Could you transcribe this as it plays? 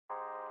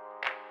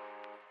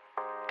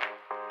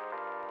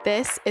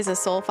This is a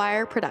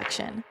Soulfire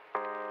production.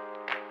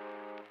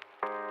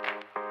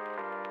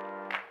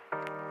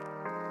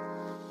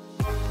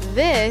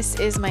 This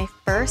is my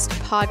first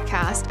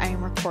podcast I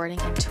am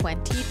recording in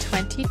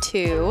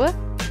 2022.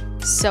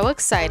 So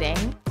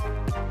exciting.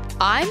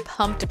 I'm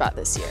pumped about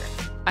this year.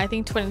 I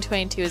think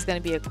 2022 is going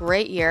to be a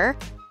great year.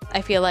 I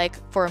feel like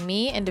for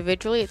me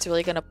individually, it's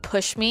really going to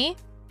push me.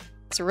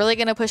 It's really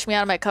going to push me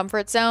out of my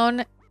comfort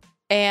zone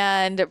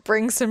and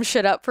bring some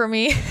shit up for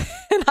me.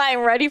 And I'm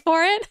ready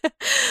for it.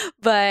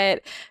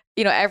 But,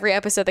 you know, every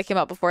episode that came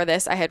out before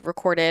this, I had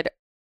recorded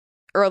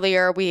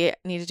earlier. We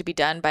needed to be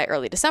done by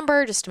early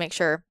December just to make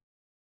sure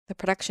the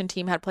production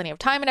team had plenty of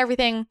time and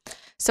everything.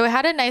 So I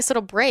had a nice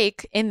little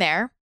break in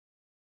there.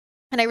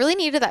 And I really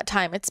needed that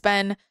time. It's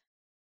been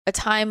a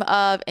time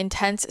of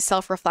intense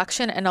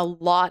self-reflection and a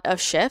lot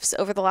of shifts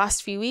over the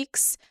last few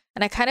weeks.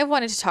 And I kind of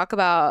wanted to talk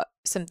about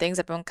some things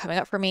that have been coming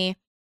up for me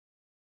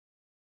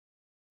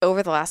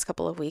over the last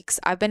couple of weeks.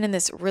 I've been in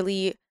this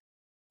really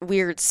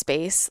weird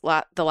space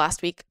the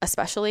last week,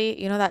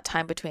 especially, you know, that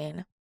time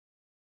between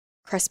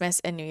Christmas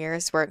and New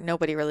Year's where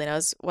nobody really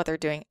knows what they're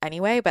doing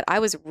anyway. But I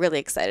was really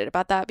excited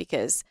about that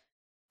because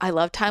I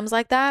love times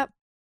like that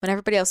when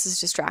everybody else is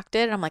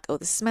distracted. And I'm like, oh,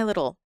 this is my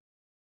little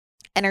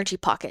energy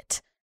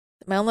pocket,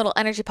 my own little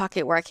energy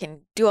pocket where I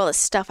can do all this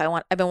stuff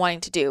I've been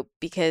wanting to do,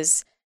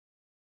 because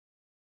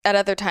at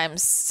other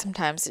times,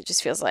 sometimes it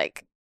just feels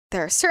like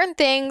there are certain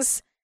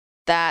things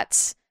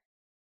that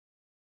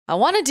I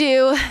want to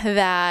do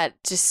that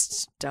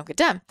just don't get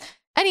done.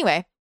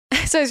 Anyway,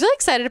 so I was really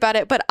excited about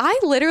it, but I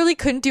literally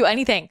couldn't do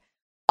anything.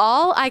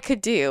 All I could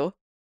do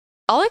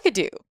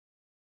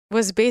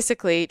was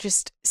basically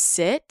just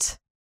sit,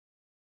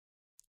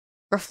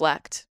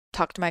 reflect,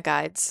 talk to my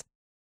guides,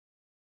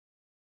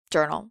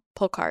 journal,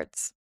 pull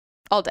cards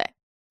all day.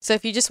 So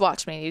if you just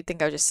watched me, you'd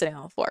think I was just sitting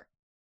on the floor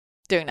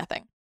doing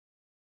nothing.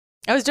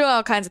 I was doing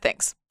all kinds of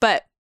things,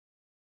 but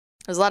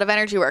it was a lot of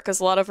energy work. It was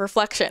a lot of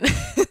reflection.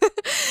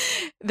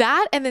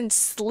 That and then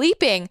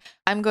sleeping.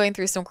 I'm going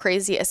through some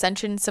crazy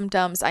ascension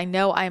symptoms. I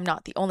know I am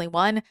not the only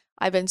one.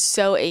 I've been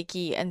so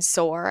achy and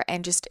sore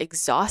and just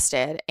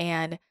exhausted.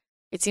 And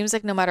it seems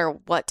like no matter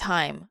what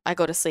time I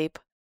go to sleep,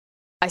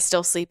 I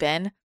still sleep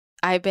in.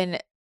 I've been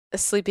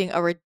sleeping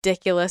a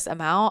ridiculous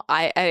amount.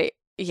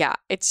 Yeah,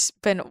 it's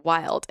been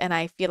wild. And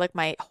I feel like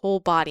my whole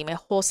body, my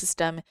whole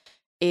system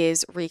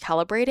is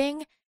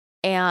recalibrating.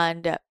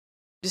 And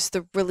just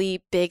the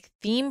really big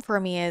theme for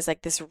me is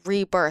like this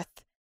rebirth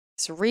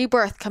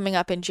coming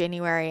up in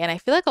January. And I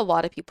feel like a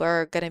lot of people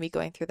are going to be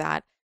going through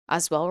that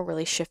as well. We're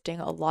really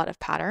shifting a lot of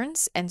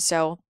patterns. And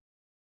so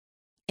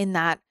in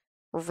that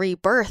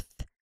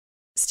rebirth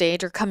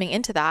stage or coming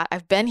into that,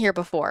 I've been here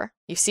before.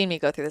 You've seen me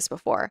go through this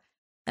before.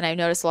 And I've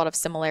noticed a lot of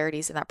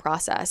similarities in that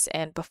process.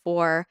 And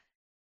before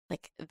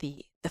like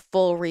the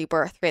full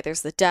rebirth, right,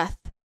 there's the death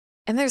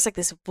and there's like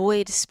this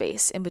void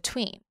space in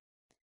between,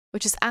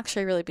 which is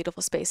actually a really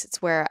beautiful space.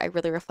 It's where I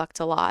really reflect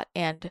a lot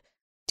and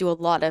do a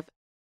lot of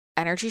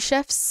energy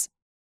shifts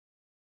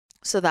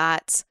so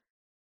that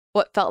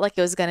what felt like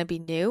it was going to be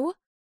new,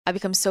 I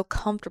become so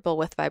comfortable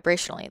with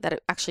vibrationally that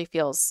it actually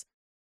feels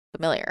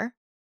familiar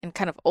and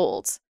kind of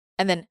old.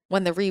 And then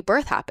when the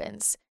rebirth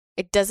happens,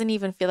 it doesn't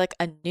even feel like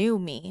a new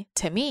me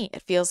to me.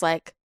 It feels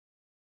like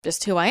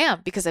just who I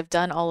am because I've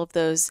done all of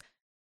those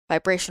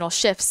vibrational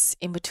shifts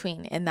in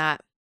between in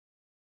that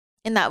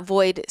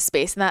void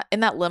space, in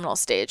that liminal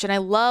stage. And I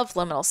love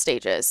liminal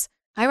stages.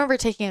 I remember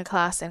taking a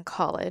class in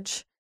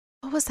college.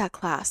 What was that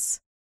class?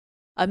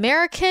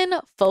 American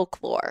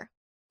folklore.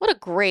 What a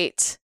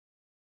great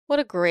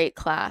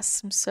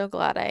class. I'm so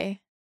glad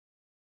I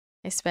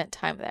spent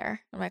time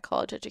there in my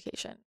college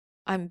education.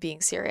 I'm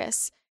being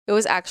serious. It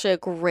was actually a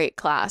great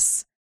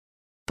class,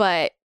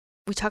 but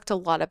we talked a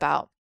lot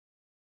about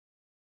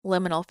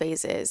liminal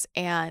phases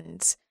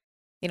and,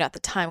 you know, at the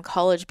time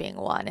college being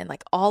one, and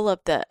like all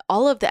of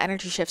the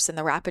energy shifts and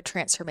the rapid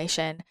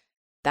transformation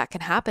that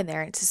can happen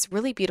there. And it's this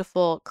really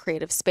beautiful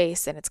creative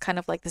space. And it's kind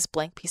of like this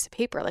blank piece of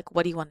paper. Like,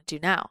 what do you want to do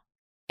now?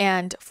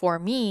 And for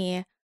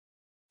me,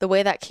 the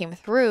way that came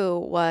through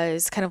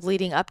was kind of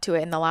leading up to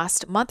it in the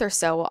last month or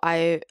so.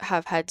 I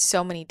have had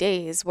so many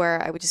days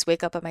where I would just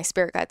wake up and my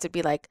spirit guides would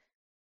be like,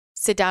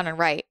 sit down and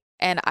write.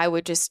 And I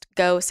would just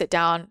go sit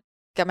down,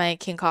 get my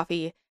king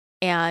coffee,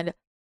 and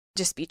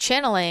just be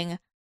channeling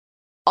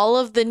all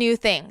of the new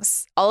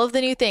things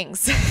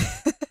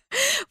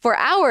for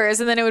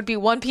hours. And then it would be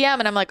 1 p.m.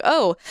 and I'm like,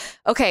 oh,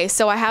 okay,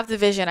 so I have the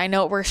vision. I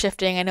know what we're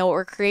shifting. I know what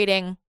we're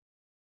creating.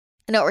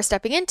 I know what we're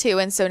stepping into.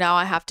 And so now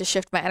I have to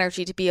shift my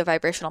energy to be a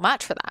vibrational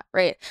match for that,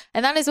 right?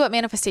 And that is what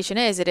manifestation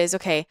is. It is,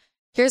 okay,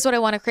 here's what I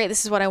want to create.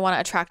 This is what I want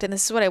to attract. And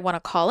this is what I want to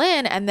call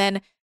in. And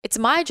then it's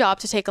my job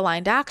to take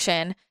aligned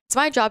action. It's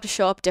my job to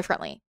show up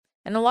differently.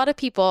 And a lot of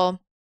people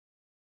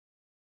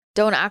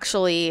don't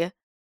actually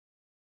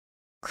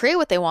create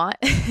what they want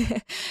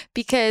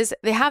because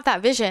they have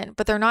that vision,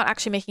 but they're not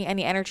actually making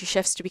any energy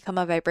shifts to become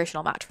a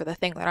vibrational match for the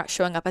thing. They're not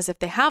showing up as if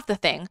they have the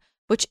thing,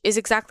 which is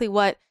exactly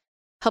what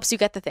helps you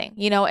get the thing,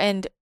 you know.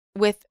 And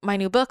with my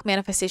new book,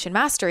 Manifestation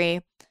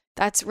Mastery,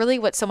 that's really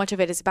what so much of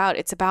it is about.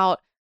 It's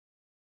about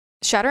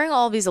shattering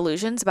all of these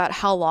illusions about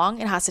how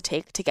long it has to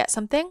take to get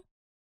something.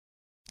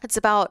 It's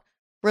about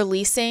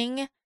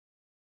releasing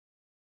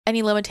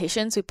any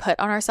limitations we put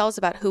on ourselves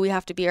about who we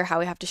have to be or how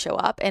we have to show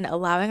up, and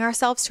allowing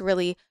ourselves to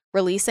really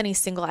release any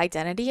single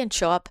identity and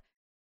show up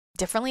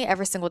differently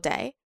every single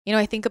day. You know,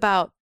 I think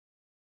about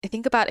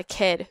a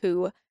kid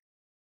who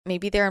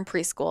maybe they're in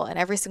preschool and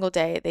every single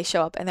day they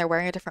show up and they're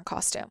wearing a different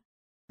costume,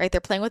 right?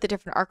 They're playing with a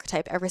different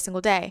archetype every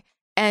single day.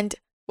 And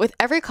with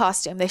every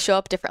costume, they show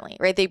up differently,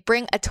 right? They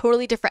bring a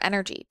totally different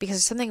energy because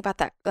there's something about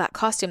that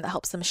costume that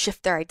helps them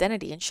shift their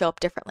identity and show up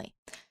differently.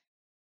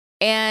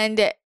 And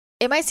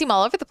it might seem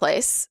all over the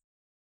place,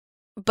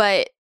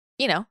 but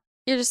you know,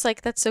 you're just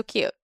like, that's so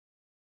cute.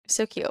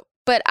 So cute.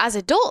 But as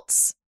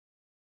adults,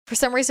 for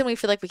some reason, we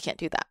feel like we can't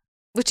do that,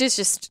 which is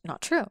just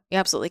not true. You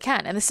absolutely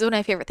can. And this is one of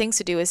my favorite things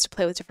to do, is to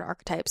play with different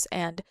archetypes.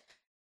 And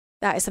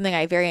that is something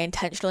I very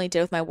intentionally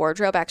did with my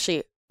wardrobe. I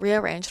actually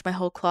rearranged my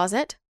whole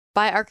closet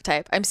by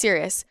archetype. I'm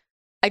serious.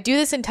 I do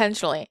this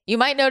intentionally. You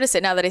might notice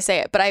it now that I say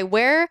it, but I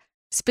wear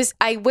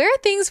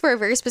things for a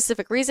very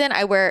specific reason.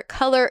 I wear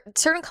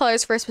certain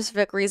colors for a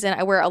specific reason.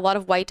 I wear a lot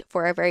of white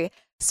for a very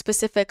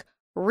specific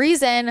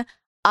reason.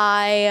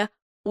 I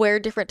wear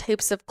different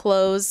types of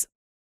clothes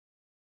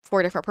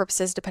for different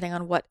purposes depending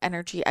on what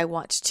energy I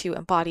want to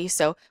embody.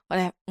 So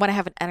when I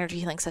have an energy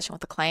healing session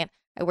with a client,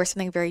 I wear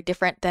something very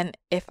different than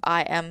if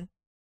I am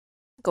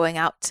going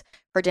out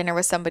for dinner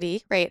with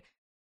somebody, right?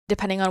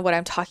 Depending on what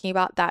I'm talking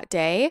about that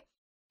day,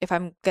 if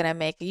I'm going to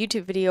make a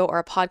YouTube video or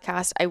a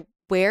podcast, I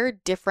wear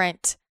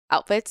different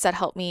outfits that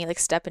help me like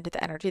step into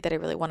the energy that I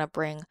really want to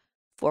bring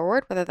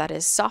forward, whether that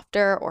is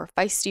softer or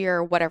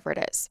feistier, whatever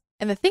it is.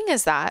 And the thing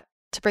is that,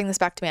 to bring this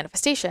back to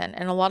manifestation,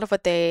 and a lot of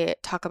what they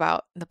talk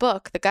about in the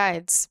book, the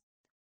guides,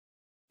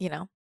 you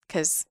know,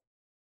 because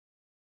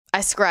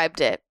I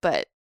scribed it,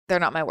 but they're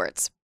not my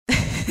words,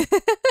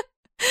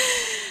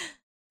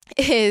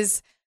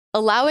 is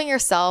allowing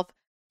yourself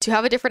to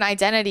have a different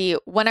identity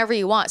whenever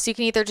you want. So you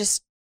can either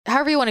just,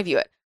 however you want to view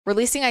it,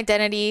 releasing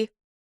identity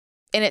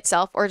in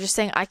itself, or just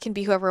saying, I can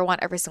be whoever I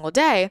want every single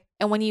day.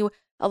 And when you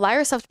allow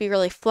yourself to be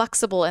really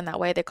flexible in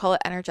that way, they call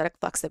it energetic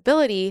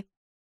flexibility,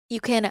 you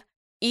can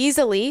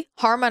easily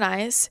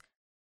harmonize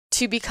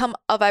to become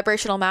a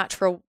vibrational match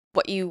for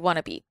what you want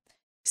to be.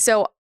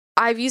 So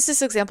I've used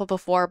this example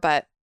before,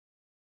 but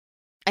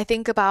I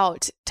think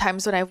about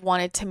times when I've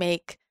wanted to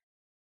make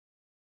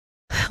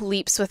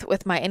leaps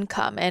with my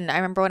income. And I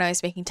remember when I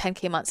was making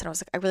 10K months and I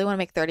was like, I really want to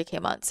make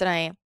 30K months.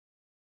 And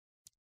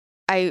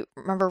I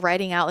remember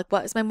writing out, like,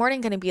 what is my morning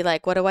going to be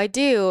like? What do I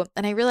do?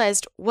 And I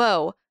realized,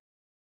 whoa,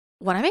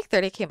 when I make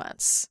 30K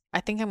months,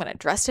 I think I'm going to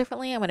dress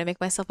differently. I'm going to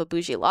make myself a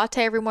bougie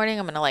latte every morning.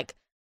 I'm going to like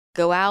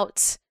go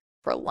out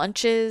for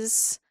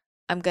lunches.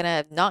 I'm going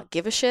to not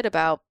give a shit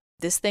about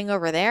this thing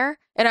over there.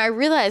 And I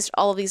realized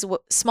all of these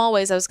small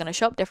ways I was going to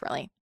show up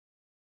differently.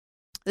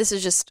 This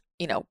is just,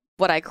 you know,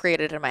 what I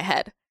created in my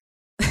head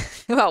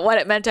about what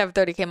it meant to have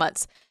 30K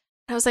months.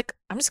 And I was like,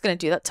 I'm just going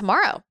to do that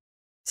tomorrow.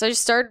 So I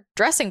just started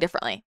dressing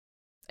differently.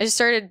 I just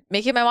started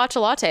making my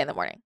matcha latte in the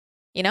morning,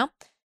 you know?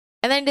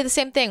 And then I did the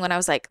same thing when I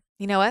was like,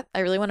 you know what? I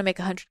really want to make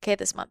 100K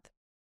this month.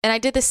 And I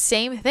did the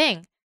same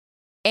thing.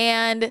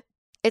 And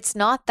it's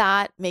not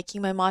that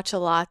making my matcha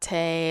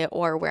latte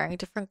or wearing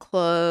different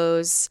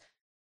clothes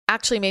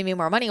actually made me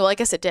more money. Well, I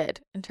guess it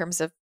did in terms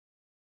of,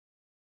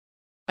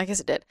 I guess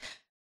it did.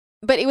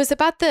 But it was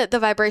about the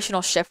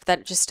vibrational shift that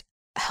it just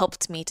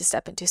helped me to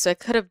step into. So I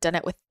could have done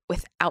it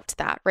without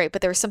that, right?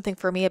 But there was something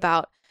for me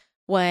about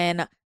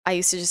when I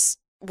used to just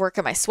work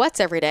in my sweats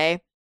every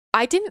day,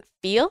 I didn't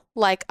feel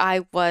like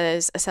I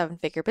was a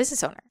 7-figure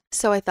business owner.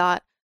 So I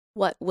thought,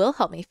 what will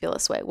help me feel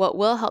this way? What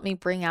will help me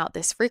bring out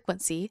this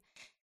frequency?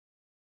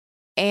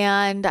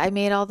 And I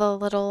made all the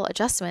little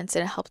adjustments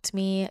and it helped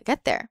me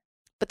get there.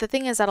 But the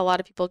thing is that a lot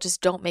of people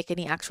just don't make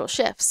any actual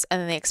shifts and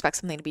then they expect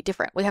something to be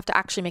different. We have to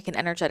actually make an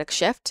energetic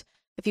shift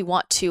if you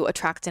want to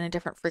attract in a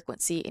different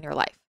frequency in your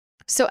life.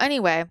 So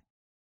anyway,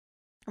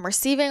 I'm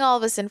receiving all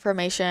this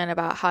information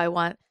about how I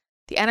want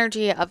the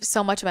energy of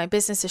so much of my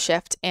business to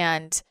shift.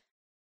 And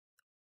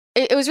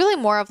it was really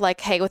more of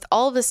like, hey, with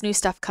all of this new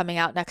stuff coming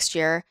out next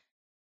year,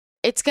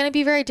 it's going to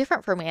be very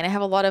different for me. And I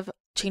have a lot of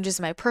changes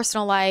in my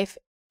personal life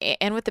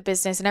and with the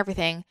business and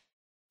everything.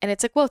 And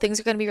it's like, whoa, things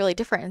are going to be really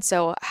different. And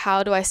so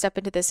how do I step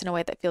into this in a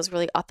way that feels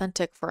really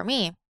authentic for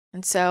me?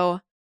 And so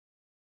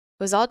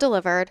it was all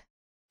delivered.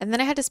 And then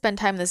I had to spend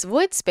time in this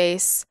void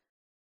space,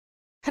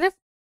 kind of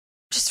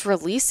just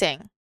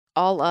releasing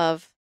all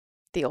of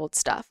the old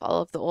stuff,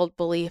 all of the old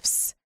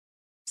beliefs,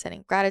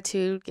 sending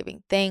gratitude,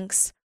 giving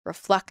thanks,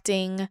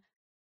 reflecting,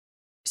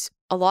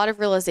 a lot of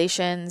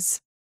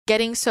realizations,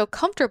 getting so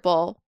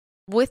comfortable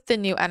with the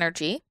new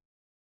energy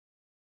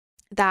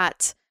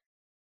that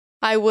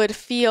I would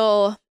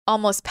feel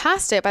almost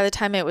past it by the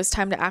time it was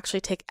time to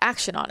actually take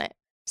action on it.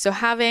 So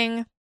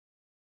having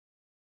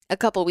a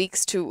couple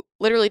weeks to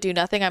literally do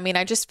nothing. I mean,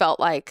 I just felt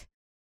like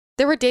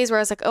there were days where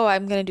I was like, oh,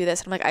 I'm going to do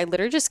this. And I'm like, I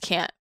literally just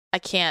can't. I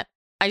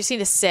just need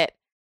to sit.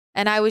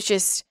 And I was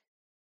just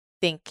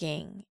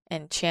thinking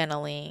and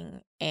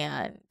channeling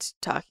and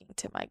talking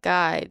to my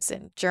guides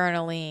and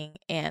journaling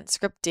and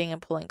scripting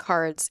and pulling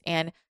cards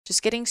and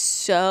just getting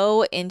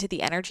so into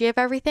the energy of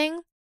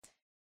everything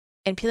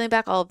and peeling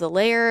back all of the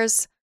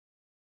layers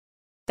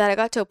that I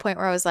got to a point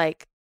where I was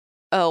like,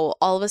 oh,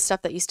 all of the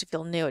stuff that used to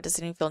feel new, it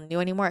doesn't even feel new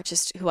anymore. It's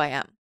just who I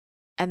am.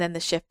 And then the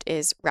shift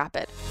is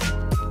rapid.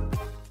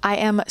 I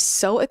am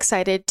so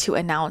excited to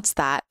announce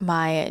that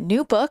my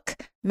new book,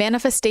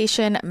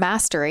 Manifestation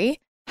Mastery: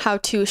 How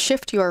to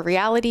Shift Your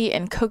Reality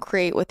and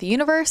Co-Create with the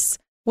Universe,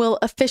 will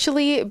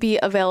officially be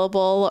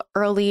available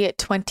early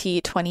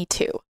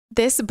 2022.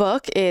 This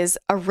book is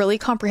a really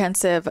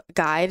comprehensive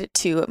guide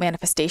to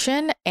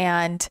manifestation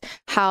and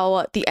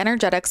how the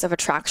energetics of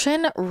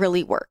attraction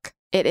really work.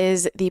 It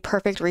is the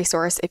perfect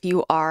resource if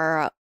you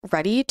are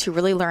ready to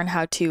really learn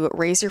how to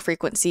raise your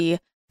frequency,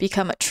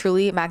 become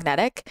truly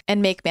magnetic,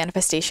 and make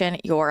manifestation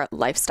your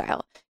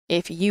lifestyle.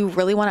 If you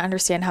really want to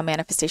understand how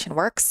manifestation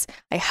works,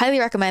 I highly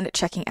recommend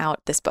checking out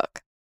this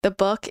book. The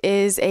book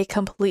is a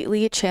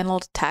completely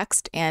channeled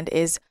text and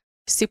is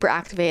super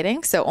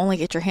activating, so only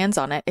get your hands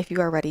on it if you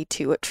are ready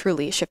to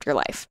truly shift your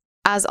life.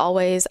 As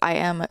always, I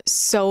am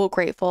so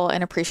grateful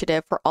and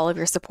appreciative for all of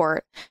your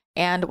support.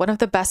 And one of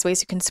the best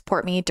ways you can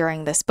support me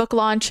during this book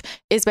launch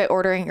is by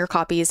ordering your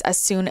copies as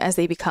soon as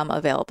they become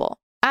available.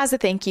 As a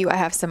thank you, I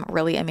have some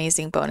really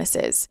amazing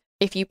bonuses.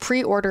 If you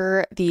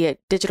pre-order the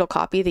digital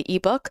copy, the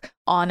ebook,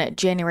 on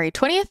January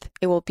 20th,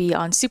 it will be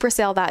on super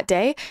sale that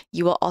day.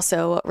 You will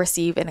also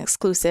receive an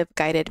exclusive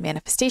guided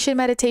manifestation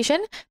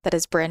meditation that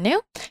is brand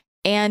new.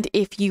 And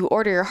if you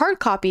order your hard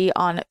copy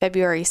on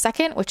February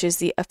 2nd, which is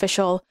the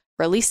official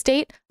release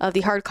date of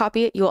the hard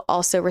copy, you will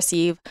also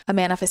receive a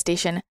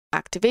manifestation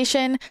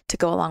activation to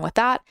go along with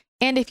that.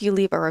 And if you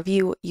leave a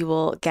review, you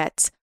will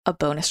get a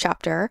bonus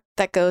chapter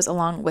that goes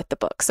along with the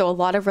book. So a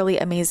lot of really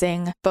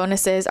amazing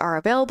bonuses are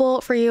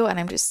available for you. And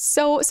I'm just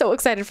so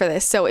excited for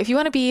this. So if you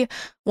want to be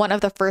one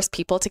of the first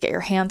people to get your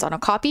hands on a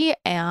copy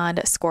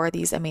and score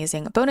these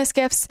amazing bonus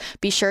gifts,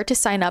 be sure to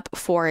sign up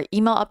for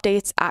email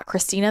updates at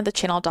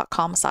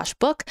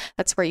christinathechannel.com/book.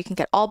 That's where you can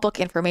get all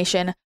book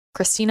information,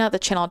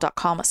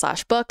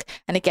 christinathechannel.com/book.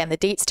 And again, the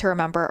dates to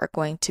remember are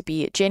going to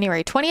be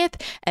January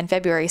 20th and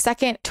February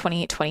 2nd,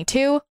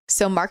 2022.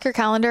 So mark your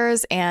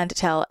calendars and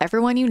tell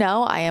everyone you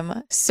know. I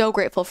am so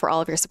grateful for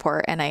all of your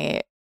support, and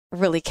I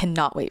really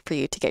cannot wait for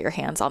you to get your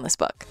hands on this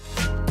book.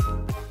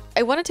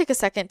 I want to take a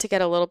second to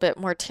get a little bit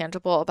more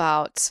tangible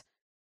about,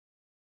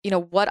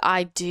 what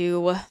I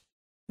do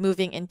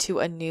moving into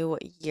a new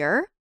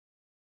year,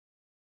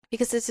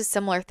 because it's a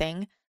similar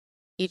thing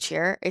each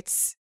year.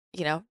 It's,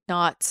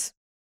 not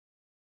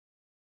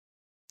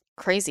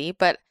crazy,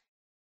 but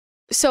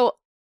so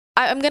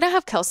I'm going to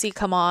have Kelsey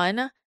come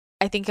on,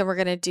 I think, and we're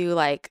going to do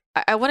I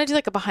want to do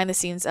a behind the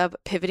scenes of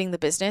pivoting the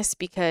business,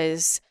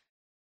 because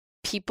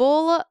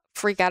people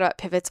freak out about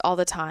pivots all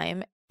the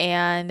time.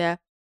 And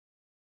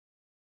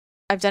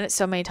I've done it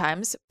so many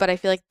times, but I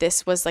feel like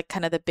this was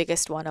kind of the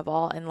biggest one of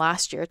all. And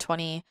last year,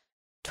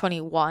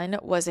 2021,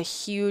 was a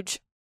huge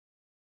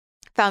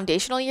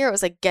foundational year. It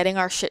was getting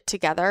our shit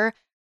together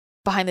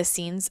behind the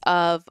scenes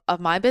of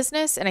my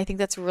business. And I think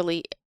that's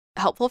really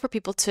helpful for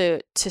people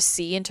to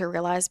see and to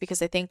realize,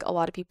 because I think a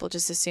lot of people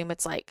just assume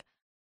it's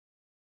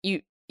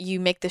you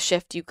make the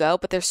shift, you go,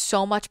 but there's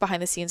so much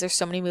behind the scenes. There's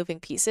so many moving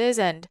pieces.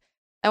 And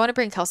I want to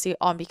bring Kelsey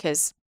on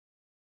because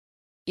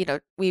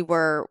we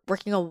were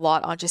working a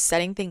lot on just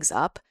setting things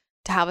up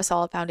to have a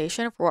solid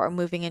foundation for what we're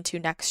moving into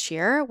next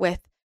year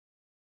with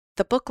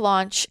the book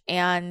launch.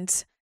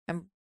 And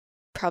I'm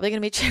probably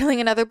going to be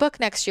channeling another book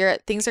next year.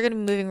 Things are going to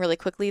be moving really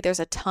quickly. There's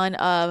a ton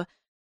of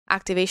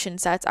activation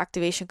sets,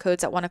 activation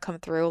codes that want to come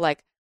through.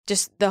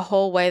 Just the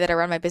whole way that I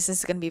run my business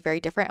is going to be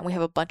very different. And we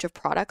have a bunch of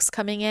products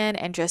coming in,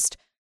 and just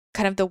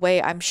kind of the way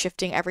I'm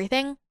shifting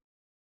everything.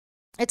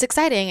 It's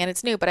exciting and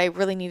it's new, but I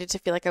really needed to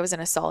feel like I was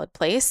in a solid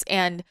place.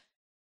 And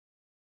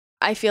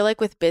I feel like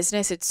with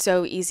business, it's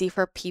so easy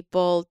for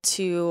people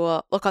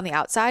to look on the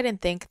outside and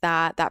think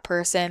that that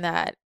person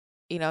that,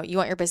 you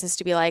want your business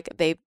to be like,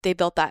 they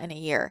built that in a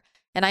year.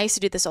 And I used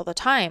to do this all the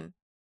time,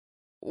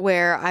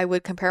 where I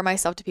would compare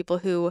myself to people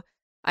who,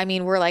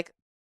 were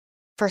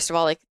first of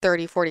all,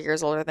 30, 40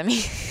 years older than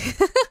me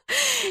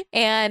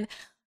and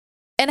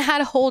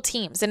had whole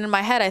teams. And in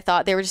my head, I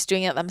thought they were just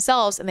doing it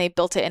themselves and they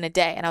built it in a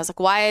day. And I was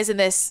like, why isn't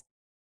this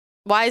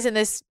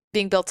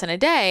being built in a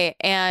day?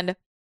 And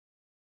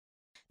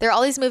there are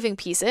all these moving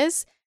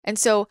pieces. And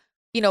so,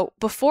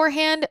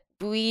 beforehand,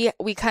 we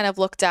kind of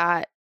looked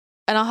at,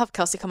 and I'll have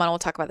Kelsey come on and we'll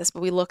talk about this,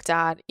 but we looked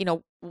at,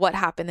 what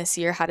happened this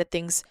year? How did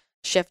things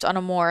shift on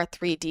a more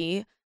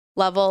 3D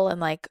level?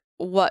 And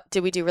what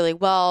did we do really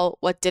well?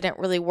 What didn't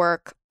really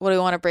work? What do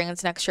we want to bring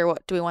into next year?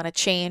 What do we want to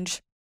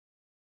change?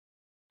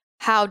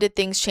 How did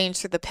things change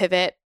through the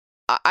pivot?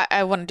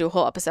 I want to do a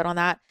whole episode on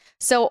that.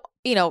 So,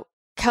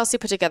 Kelsey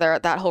put together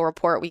that whole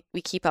report.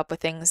 We keep up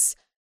with things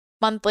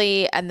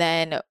monthly, and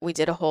then we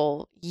did a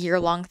whole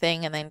year-long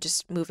thing, and then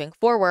just moving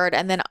forward.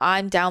 And then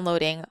I'm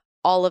downloading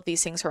all of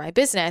these things for my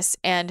business.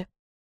 And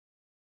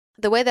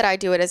the way that I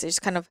do it is I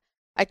just kind of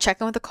I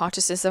check in with the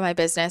consciousness of my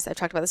business. I've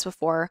talked about this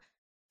before.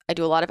 I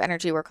do a lot of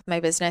energy work with my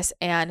business,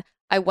 and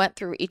I went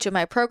through each of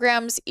my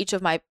programs, each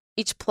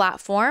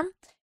platform,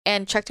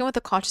 and checked in with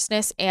the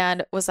consciousness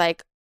and was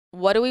like,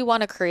 what do we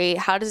want to create?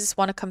 How does this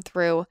want to come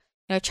through?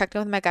 I checked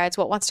in with my guides,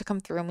 what wants to come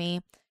through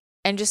me,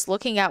 and just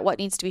looking at what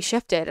needs to be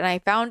shifted. And I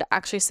found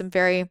actually some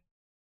very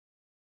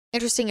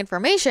interesting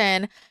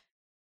information,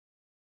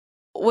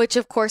 which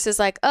of course is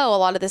like, oh, a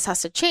lot of this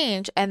has to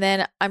change. And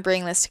then I'm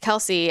bringing this to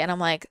Kelsey and I'm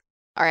like,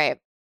 all right,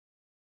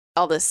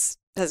 all this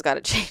has got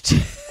to change.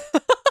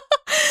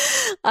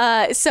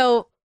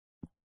 So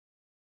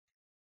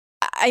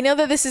I know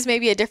that this is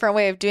maybe a different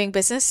way of doing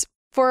business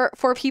for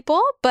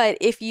people, but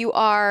if you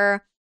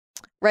are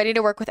ready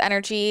to work with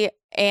energy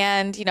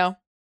and,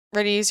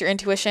 ready to use your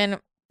intuition,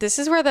 this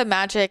is where the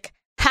magic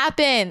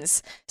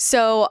happens.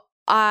 So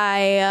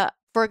I,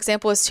 for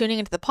example, was tuning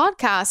into the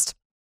podcast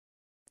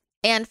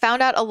and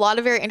found out a lot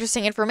of very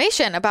interesting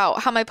information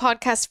about how my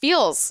podcast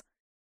feels.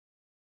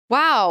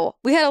 Wow.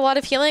 We had a lot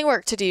of healing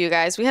work to do, you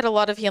guys. We had a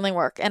lot of healing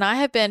work, and I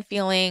have been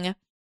feeling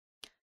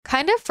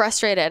kind of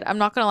frustrated. I'm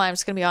not going to lie. I'm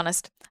just going to be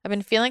honest. I've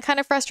been feeling kind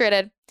of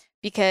frustrated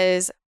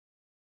because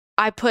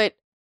I put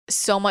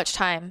so much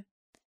time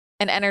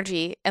and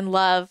energy and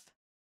love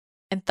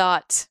and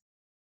thought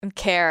and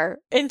care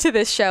into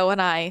this show,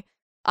 and I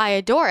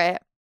adore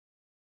it.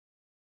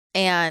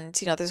 And,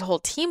 there's a whole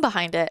team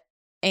behind it,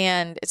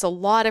 and it's a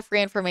lot of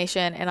free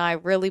information, and I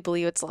really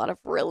believe it's a lot of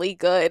really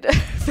good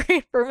free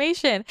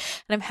information, and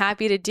I'm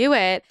happy to do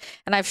it.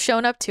 And I've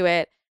shown up to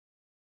it,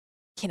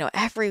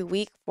 every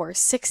week for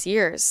 6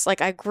 years.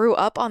 Like, I grew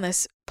up on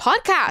this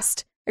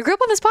podcast.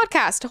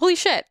 Holy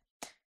shit.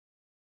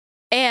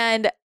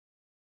 And,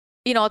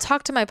 I'll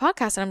talk to my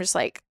podcast and I'm just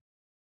like,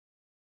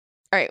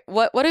 all right,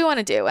 what do we want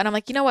to do? And I'm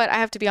like, you know what? I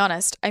have to be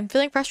honest. I'm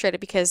feeling frustrated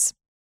because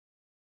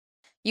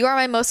you are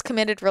my most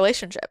committed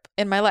relationship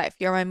in my life.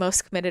 You're my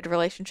most committed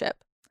relationship.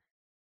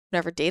 I've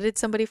never dated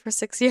somebody for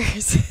 6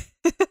 years.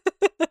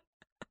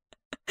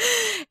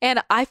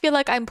 And I feel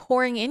like I'm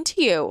pouring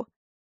into you.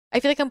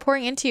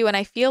 And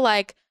I feel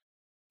like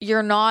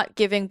you're not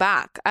giving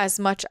back as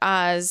much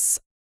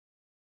as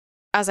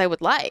I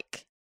would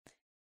like,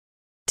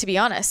 to be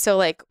honest. So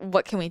like,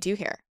 what can we do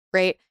here?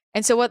 Right.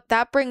 And so what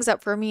that brings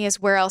up for me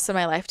is, where else in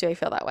my life do I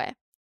feel that way?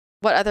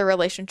 What other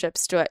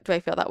relationships do I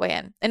feel that way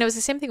in? And it was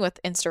the same thing with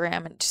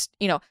Instagram, and just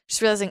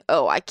realizing,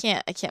 oh, I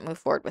can't move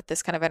forward with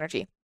this kind of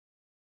energy.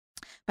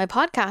 My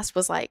podcast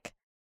was like,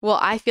 well,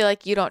 I feel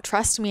like you don't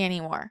trust me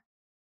anymore.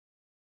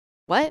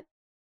 What?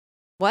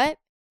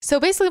 So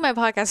basically my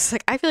podcast is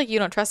like, I feel like you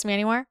don't trust me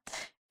anymore.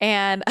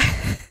 And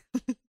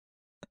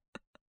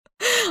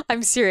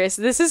I'm serious.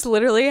 This is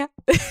literally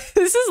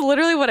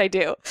what I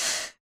do.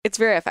 It's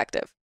very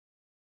effective.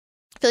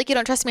 I feel like you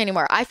don't trust me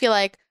anymore. I feel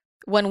like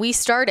when we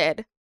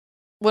started,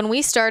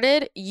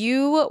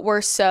 you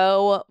were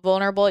so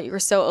vulnerable. You were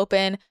so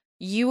open.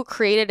 You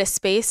created a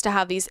space to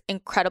have these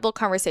incredible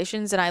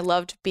conversations. And I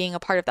loved being a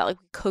part of that.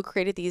 Like, we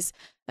co-created these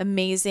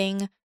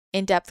amazing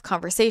in-depth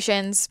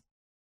conversations,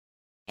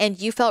 and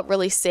you felt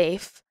really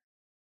safe.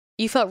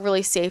 You felt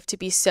really safe to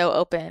be so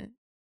open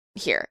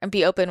here and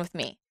be open with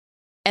me.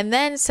 And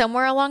then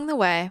somewhere along the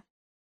way,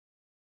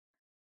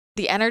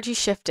 the energy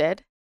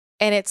shifted,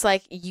 and it's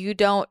like, you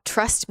don't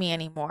trust me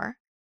anymore.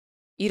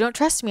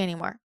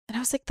 And I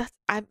was like,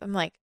 I'm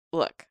like,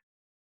 look, I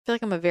feel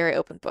like I'm a very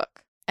open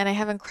book, and I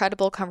have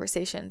incredible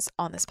conversations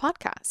on this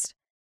podcast.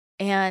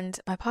 And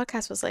my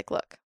podcast was like,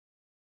 look,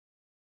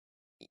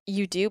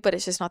 you do, but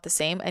it's just not the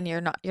same. And you're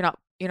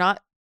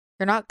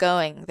not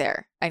going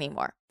there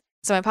anymore.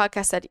 So my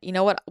podcast said, you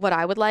know what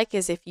I would like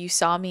is if you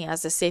saw me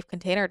as a safe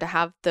container to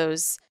have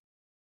those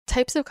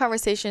types of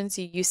conversations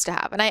you used to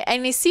have. And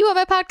I see what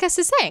my podcast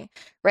is saying,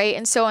 right?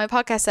 And so my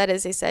podcast said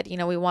is, they said,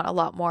 we want a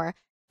lot more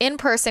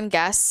in-person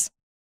guests.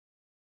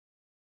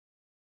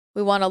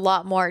 We want a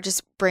lot more,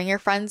 just bring your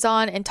friends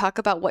on and talk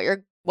about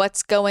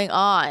what's going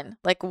on.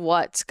 Like,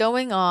 what's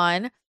going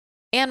on.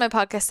 And my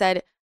podcast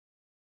said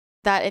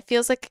that it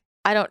feels like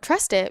I don't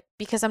trust it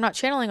because I'm not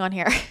channeling on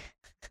here.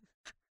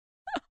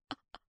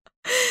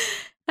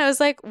 I was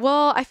like,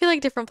 well, I feel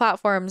like different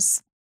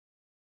platforms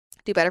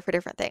do better for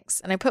different things.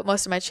 And I put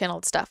most of my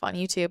channeled stuff on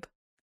YouTube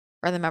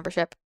or the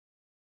membership.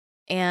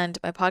 And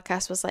my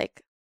podcast was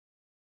like,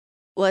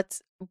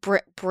 let's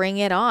bring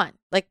it on.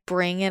 Like,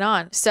 bring it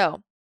on.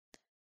 So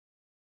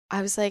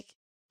I was like,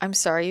 I'm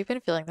sorry you've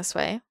been feeling this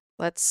way.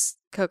 Let's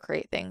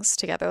co-create things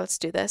together. Let's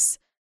do this.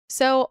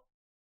 So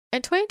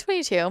in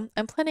 2022,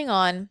 I'm planning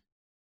on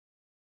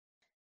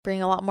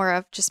bringing a lot more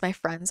of just my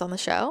friends on the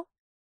show,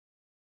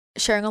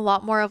 sharing a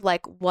lot more of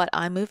like what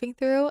I'm moving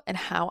through and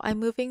how I'm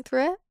moving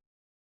through it.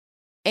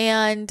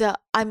 And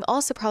I'm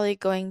also probably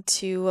going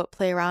to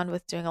play around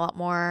with doing a lot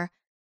more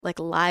like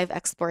live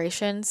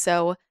exploration.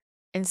 So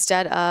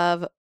instead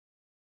of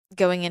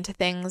going into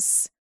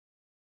things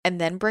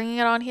and then bringing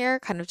it on here,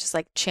 kind of just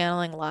like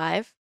channeling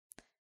live.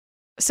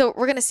 So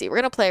we're going to see. We're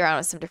going to play around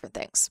with some different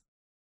things,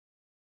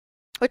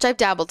 which I've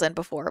dabbled in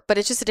before, but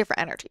it's just a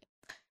different energy.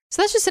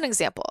 So that's just an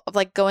example of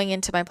like going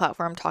into my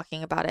platform,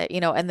 talking about it,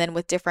 and then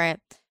with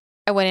different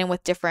I went in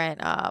with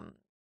different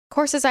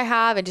courses I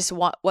have and just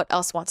what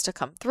else wants to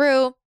come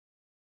through,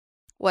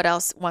 what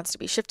else wants to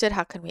be shifted,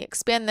 how can we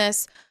expand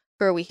this,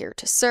 who are we here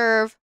to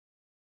serve,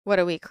 what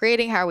are we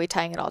creating, how are we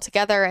tying it all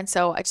together. And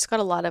so I just got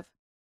a lot of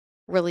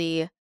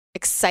really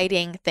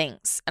exciting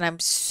things, and I'm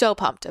so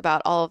pumped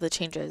about all of the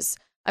changes.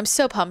 I'm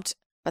so pumped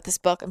about this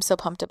book. I'm so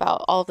pumped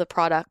about all of the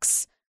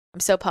products. I'm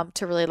so pumped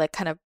to really like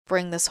kind of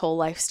bring this whole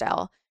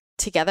lifestyle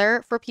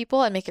together for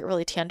people and make it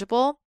really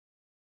tangible.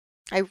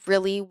 I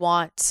really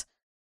want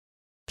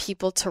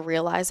people to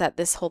realize that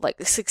this whole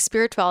like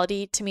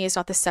spirituality to me is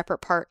not the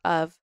separate part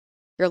of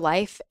your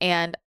life.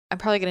 And I'm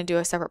probably going to do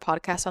a separate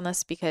podcast on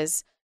this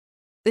because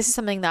this is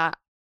something that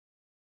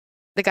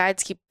the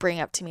guides keep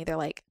bringing up to me. They're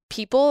like,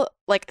 people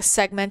like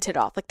segment it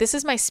off. Like, this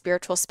is my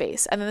spiritual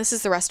space, and then this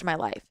is the rest of my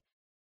life.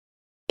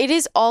 It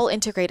is all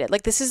integrated.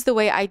 Like, this is the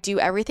way I do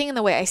everything and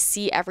the way I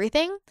see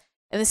everything.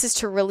 And this is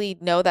to really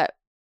know that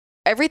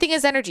everything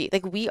is energy.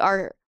 Like, we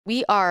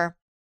are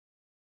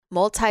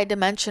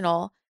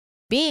multi-dimensional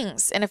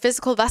beings in a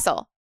physical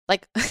vessel.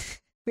 Like,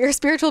 we are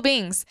spiritual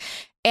beings.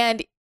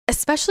 And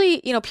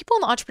especially, you know, people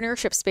in the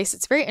entrepreneurship space,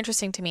 it's very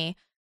interesting to me.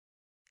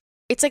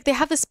 It's like they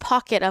have this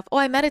pocket of, oh,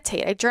 I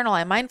meditate, I journal,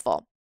 I'm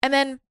mindful. And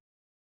then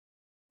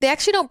they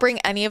actually don't bring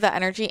any of that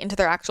energy into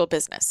their actual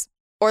business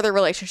or their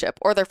relationship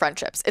or their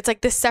friendships. It's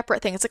like this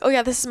separate thing. It's like, oh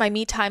yeah, this is my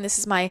me time. This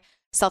is my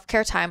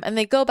self-care time. And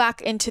they go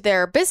back into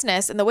their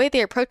business, and the way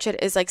they approach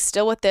it is like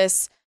still with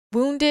this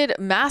wounded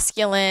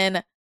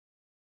masculine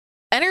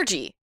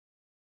energy.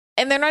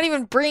 And they're not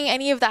even bringing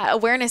any of that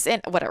awareness in,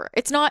 whatever.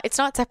 It's not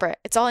separate.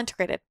 It's all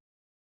integrated.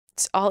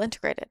 It's all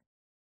integrated.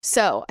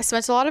 So I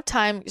spent a lot of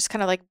time just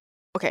kind of like,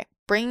 okay,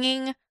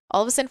 bringing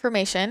all of this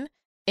information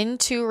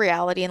into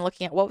reality and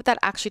looking at what would that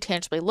actually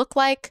tangibly look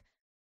like?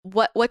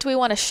 What do we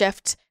want to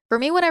shift? For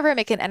me, whenever I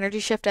make an energy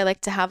shift, I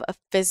like to have a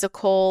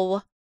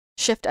physical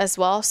shift as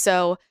well.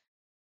 So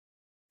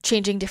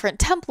changing different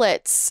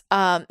templates,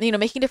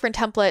 making different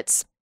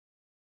templates.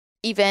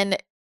 Even,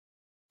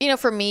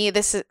 for me,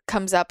 this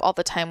comes up all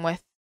the time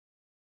with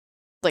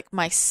like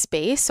my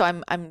space. So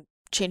I'm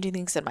changing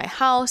things in my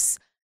house,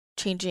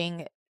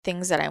 changing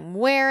things that I'm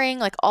wearing,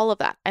 like all of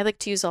that. I like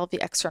to use all of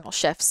the external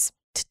shifts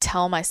to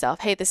tell myself,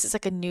 hey, this is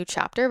like a new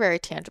chapter very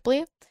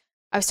tangibly.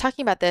 I was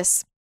talking about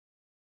this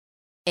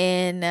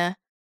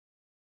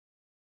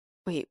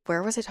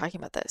where was I talking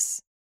about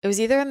this? It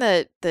was either in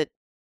the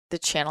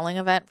channeling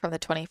event from the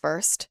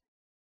 21st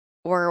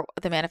or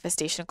the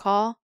manifestation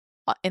call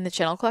in the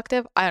Channel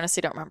Collective. I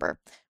honestly don't remember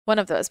one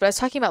of those, but I was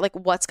talking about like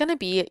what's going to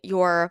be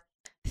your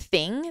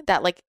thing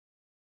that like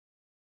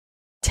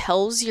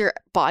tells your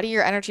body,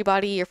 your energy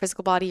body, your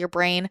physical body, your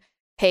brain,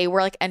 hey,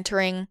 we're like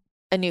entering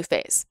a new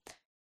phase.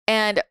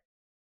 And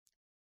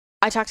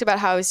I talked about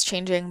how I was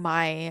changing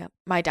my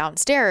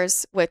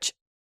downstairs, which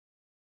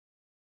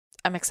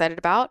I'm excited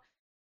about,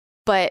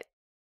 but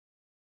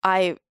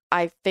I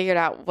figured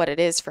out what it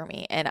is for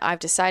me, and I've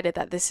decided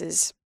that this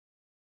is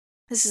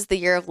the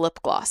year of lip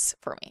gloss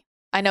for me.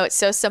 I know it's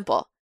so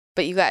simple,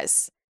 but you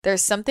guys,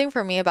 there's something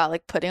for me about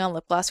like putting on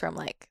lip gloss where I'm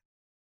like,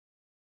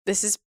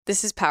 this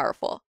is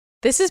powerful.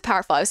 This is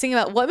powerful. I was thinking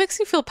about what makes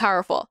me feel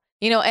powerful,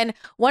 and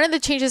one of the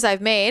changes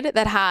I've made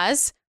that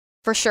has,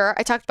 for sure,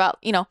 I talked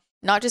about,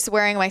 not just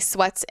wearing my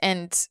sweats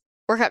and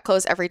workout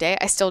clothes every day.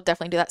 I still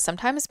definitely do that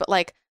sometimes, but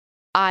like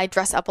I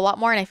dress up a lot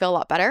more and I feel a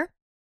lot better.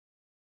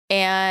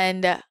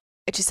 And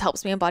it just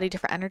helps me embody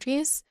different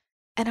energies.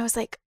 And I was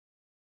like,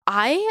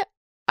 I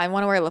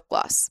want to wear lip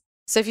gloss.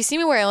 So if you see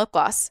me wearing lip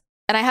gloss,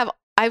 and I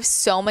have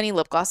so many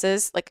lip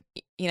glosses, like,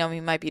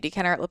 my beauty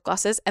counter lip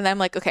glosses. And then I'm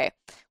like, okay,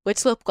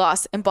 which lip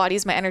gloss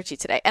embodies my energy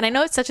today? And I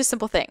know it's such a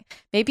simple thing.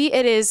 Maybe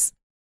it's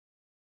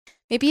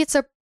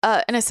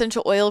an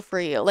essential oil for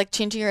you, like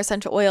changing your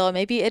essential oil.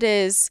 Maybe it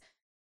is,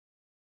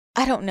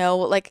 I don't know,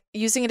 like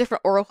using a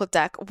different oracle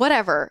deck,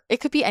 whatever.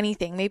 It could be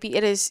anything. Maybe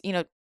it is,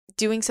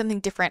 doing something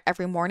different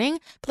every morning.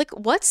 But like,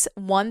 what's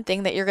one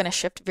thing that you're going to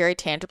shift very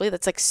tangibly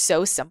that's like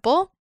so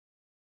simple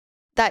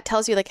that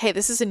tells you like, hey,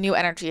 this is a new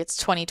energy. It's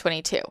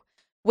 2022,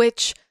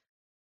 which,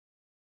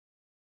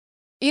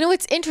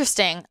 it's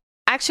interesting.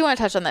 I actually want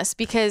to touch on this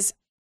because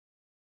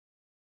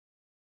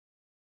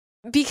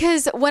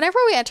whenever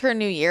we enter a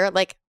new year,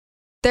 like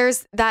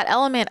there's that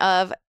element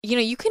of,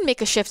 you can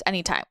make a shift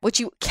anytime,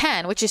 which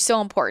is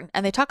so important.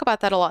 And they talk about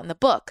that a lot in the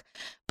book.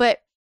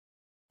 But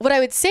what I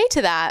would say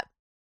to that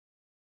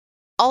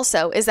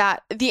also is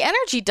that the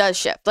energy does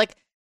shift. Like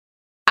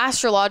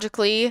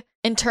astrologically,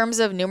 in terms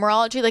of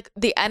numerology, like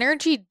the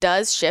energy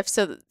does shift.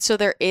 So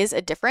there is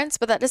a difference,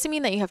 but that doesn't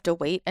mean that you have to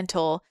wait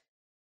until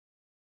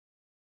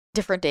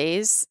different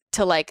days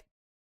to like,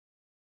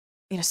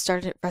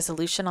 start a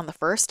resolution on the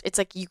 1st. It's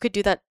like you could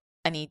do that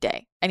any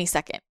day, any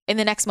second, in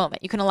the next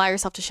moment. You can allow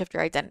yourself to shift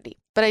your identity.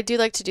 But I do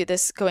like to do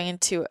this going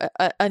into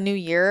a new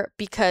year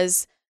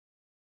because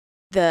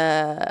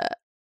the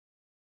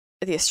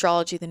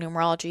astrology, the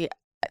numerology,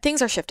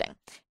 things are shifting.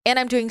 And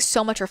I'm doing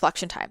so much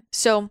reflection time.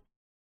 So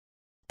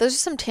those are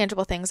some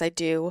tangible things I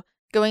do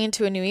going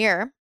into a new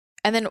year.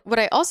 And then what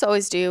I also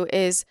always do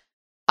is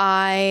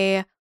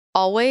I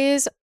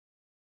always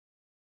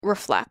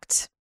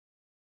reflect.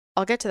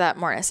 I'll get to that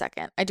more in a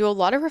second. I do a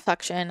lot of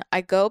reflection.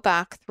 I go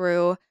back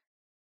through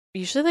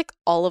usually like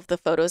all of the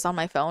photos on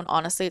my phone.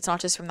 Honestly, it's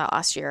not just from that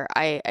last year.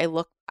 I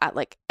look at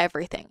like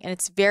everything, and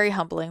it's very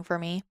humbling for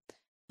me.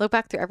 Look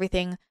back through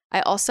everything.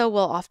 I also will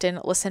often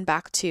listen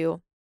back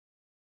to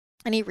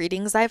any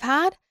readings I've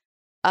had.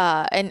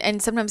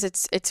 And sometimes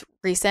it's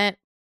recent,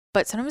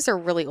 but sometimes they're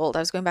really old. I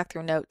was going back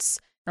through notes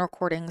and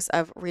recordings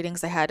of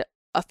readings I had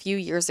a few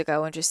years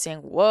ago and just saying,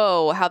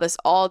 whoa, how this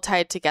all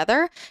tied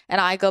together. And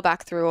I go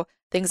back through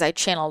things I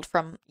channeled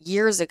from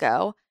years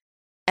ago,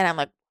 and I'm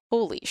like,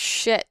 holy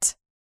shit,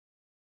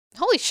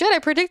 I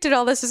predicted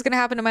all this was going to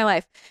happen in my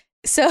life.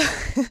 So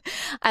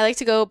I like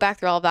to go back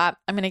through all of that.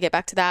 I'm going to get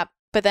back to that,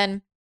 but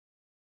then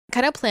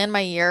kind of plan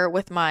my year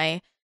with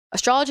my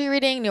astrology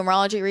reading,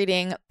 numerology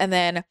reading, and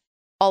then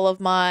all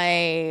of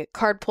my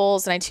card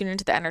pulls, and I tune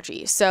into the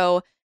energy.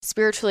 So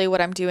spiritually,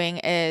 what I'm doing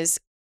is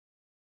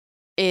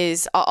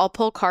I'll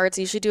pull cards.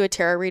 I usually do a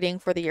tarot reading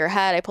for the year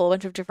ahead. I pull a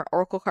bunch of different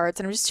oracle cards,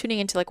 and I'm just tuning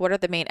into like what are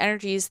the main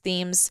energies,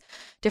 themes,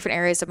 different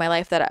areas of my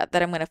life that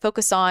I'm going to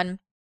focus on.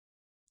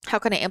 How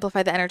can I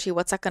amplify the energy?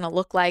 What's that going to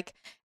look like?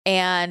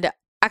 And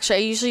actually, I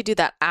usually do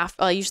that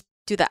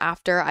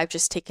after I've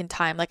just taken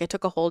time. Like I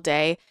took a whole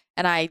day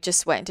and I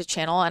just went into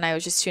channel, and I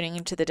was just tuning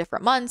into the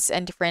different months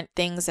and different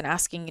things and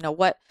asking,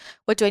 what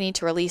do I need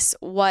to release?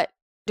 What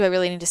do I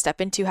really need to step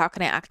into? How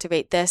can I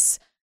activate this?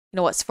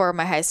 What's for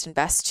my highest and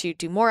best to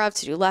do more of,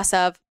 to do less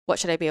of? What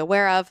should I be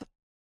aware of?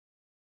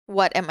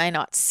 What am I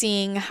not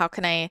seeing? How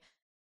can I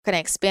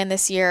expand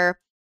this year?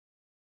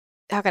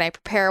 How can I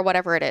prepare?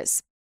 Whatever it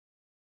is.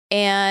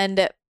 And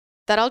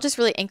that all just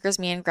really anchors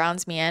me and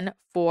grounds me in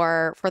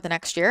for the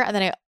next year. And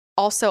then I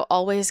also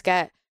always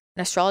get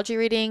an astrology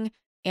reading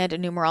and a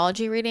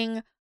numerology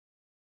reading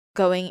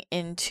going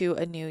into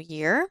a new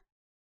year.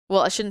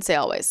 Well, I shouldn't say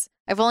always.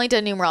 I've only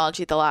done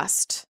numerology the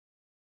last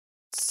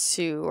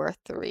 2 or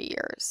 3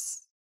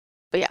 years.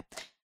 But yeah.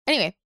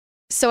 Anyway,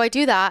 so I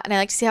do that, and I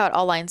like to see how it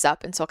all lines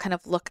up. And so I'll kind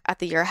of look at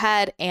the year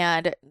ahead,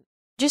 and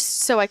just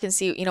so I can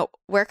see,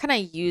 where can I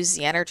use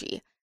the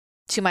energy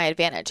to my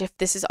advantage? If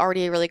this is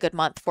already a really good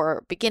month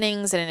for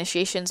beginnings and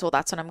initiations, well,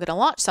 that's when I'm going to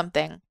launch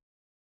something.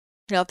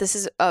 If this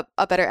is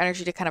a better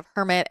energy to kind of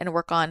hermit and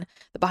work on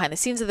the behind the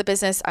scenes of the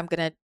business, I'm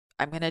going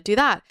to do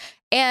that.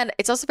 And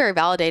it's also very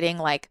validating.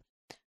 Like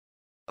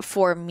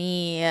for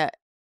me,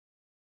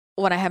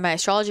 when I had my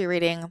astrology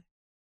reading,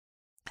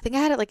 I think I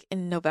had it like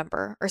in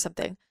November or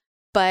something,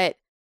 but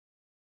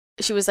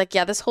she was like,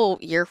 yeah, this whole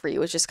year for you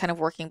was just kind of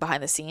working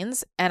behind the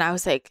scenes. And I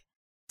was like,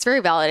 it's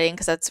very validating,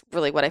 because that's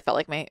really what I felt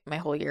like my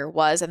whole year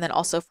was. And then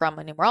also from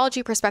a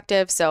numerology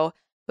perspective. So it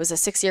was a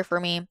 6 year for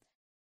me.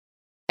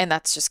 And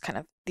that's just kind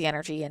of the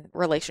energy and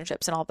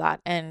relationships and all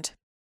that. And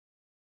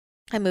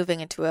I'm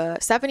moving into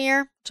a 7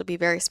 year, which will be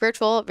very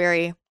spiritual,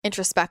 very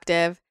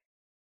introspective.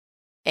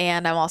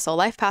 And I'm also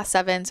life path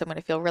 7. So I'm going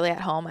to feel really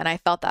at home. And I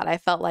felt that. I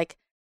felt like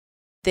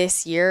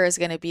this year is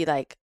going to be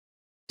like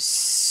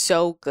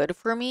so good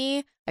for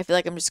me. I feel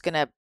like I'm just going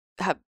to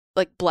have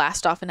like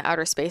blast off into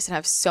outer space and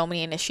have so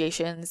many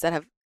initiations that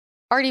have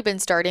already been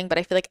starting. But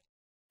I feel like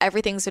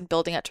everything's been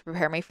building up to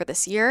prepare me for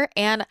this year.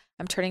 And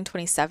I'm turning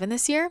 27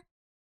 this year.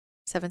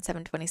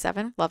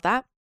 7/7/27. Love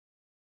that.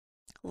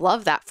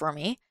 Love that for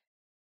me.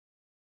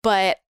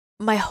 But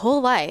my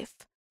whole life,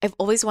 I've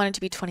always wanted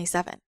to be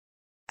 27.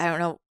 I don't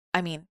know.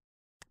 I mean,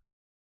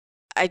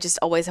 I just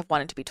always have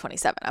wanted to be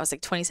 27. I was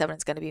like, 27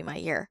 is going to be my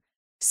year.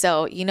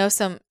 So,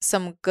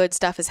 some good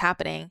stuff is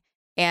happening.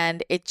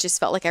 And it just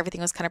felt like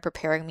everything was kind of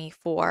preparing me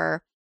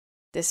for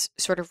this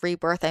sort of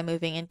rebirth I'm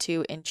moving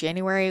into in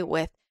January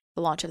with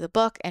the launch of the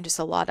book, and just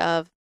a lot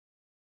of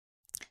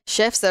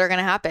shifts that are going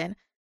to happen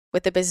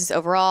with the business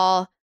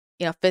overall,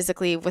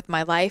 physically with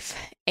my life.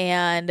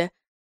 And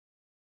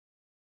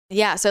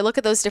yeah, so I look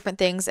at those different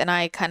things, and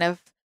I kind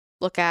of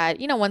look at,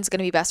 when's going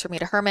to be best for me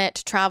to hermit,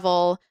 to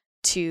travel,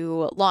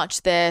 to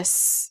launch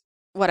this,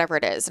 whatever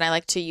it is. And I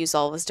like to use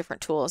all those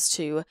different tools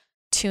to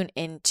tune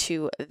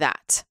into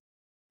that.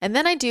 And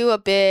then I do a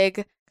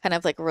big kind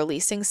of like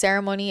releasing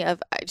ceremony I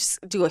just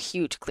do a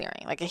huge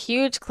clearing, like a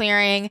huge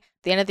clearing at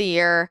the end of the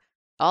year,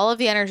 all of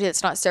the energy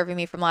that's not serving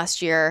me from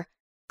last year,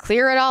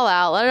 clear it all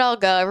out, let it all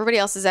go, everybody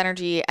else's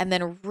energy, and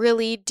then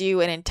really do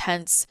an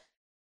intense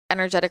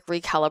energetic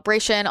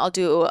recalibration. I'll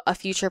do a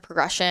future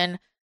progression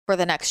for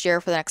the next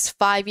year, for the next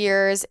 5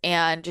 years,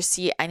 and just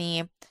see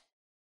any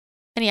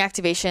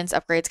activations,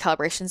 upgrades,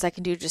 calibrations I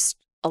can do, just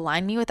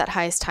align me with that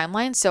highest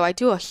timeline. So I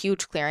do a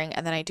huge clearing,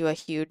 and then I do a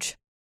huge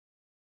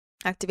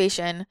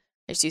activation.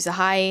 I just use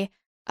Ahai,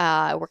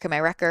 work in my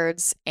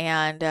records,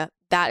 and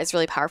that is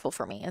really powerful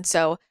for me. And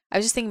so I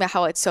was just thinking about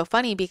how it's so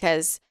funny,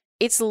 because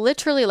it's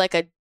literally like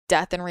a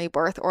death and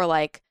rebirth, or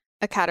like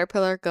a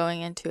caterpillar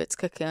going into its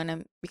cocoon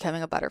and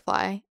becoming a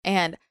butterfly.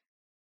 And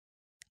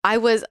I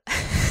was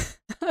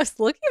I was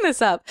looking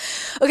this up.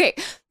 Okay,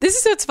 this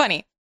is what's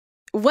funny.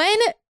 When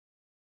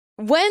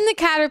the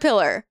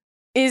caterpillar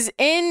is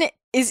in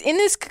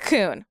this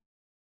cocoon,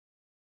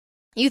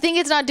 you think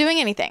it's not doing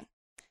anything.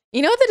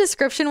 You know what the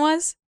description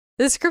was?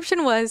 The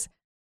description was,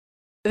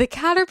 The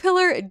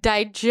caterpillar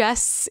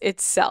digests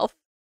itself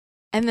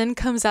and then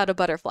comes out a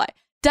butterfly.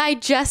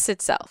 Digests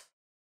itself.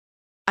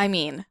 I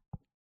mean,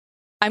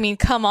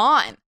 come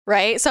on,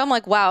 right? So I'm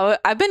like, wow,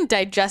 I've been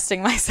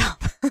digesting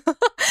myself.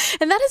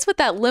 And that is what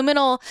that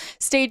liminal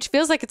stage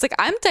feels like. It's like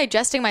I'm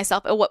digesting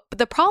myself. And what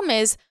the problem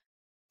is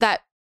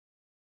that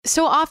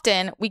so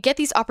often we get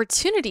these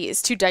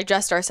opportunities to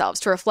digest ourselves,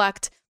 to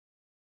reflect,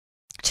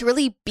 to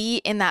really be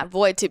in that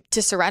void,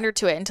 to surrender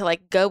to it and to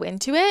like go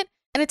into it.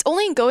 And it's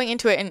only in going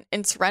into it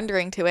and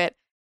surrendering to it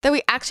that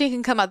we actually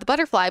can come out the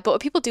butterfly. But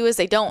what people do is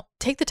they don't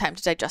take the time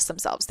to digest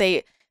themselves.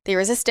 They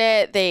resist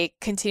it. They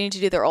continue to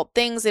do their old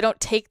things. They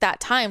don't take that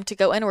time to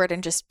go inward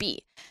and just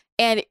be.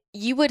 And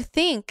you would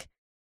think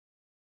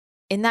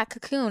in that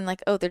cocoon,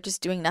 like, oh, they're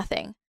just doing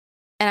nothing.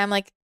 And I'm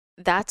like,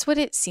 that's what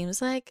it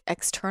seems like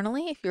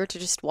externally if you were to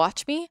just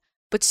watch me.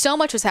 But so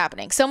much was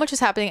happening. So much was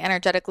happening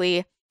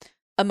energetically,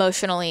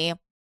 emotionally.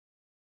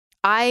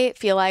 I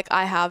feel like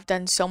I have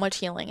done so much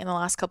healing in the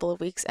last couple of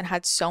weeks and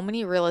had so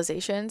many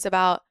realizations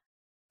about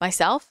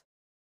myself.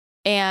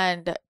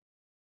 And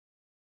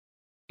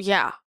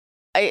yeah,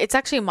 it's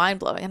actually mind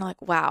blowing. And I'm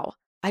like, wow,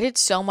 I did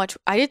so much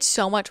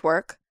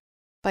work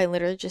by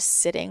literally just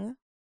sitting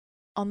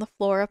on the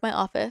floor of my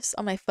office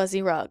on my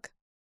fuzzy rug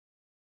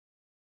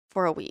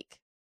for a week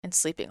and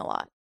sleeping a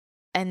lot.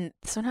 And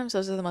sometimes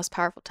those are the most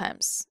powerful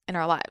times in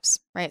our lives,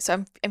 right?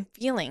 So I'm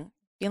feeling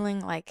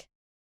like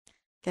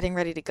getting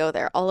ready to go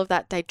there, all of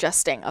that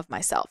digesting of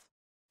myself.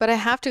 But I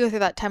have to go through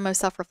that time of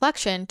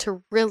self-reflection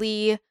to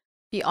really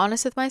be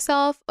honest with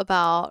myself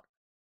about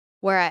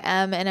where I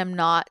am and am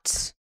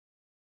not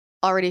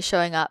already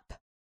showing up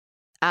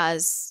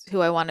as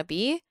who I want to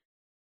be.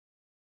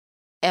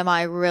 Am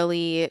I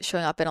really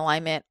showing up in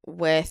alignment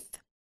with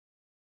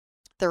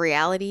the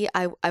reality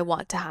I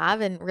want to have,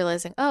 and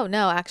realizing, oh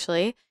no,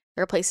 actually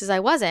there are places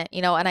I wasn't,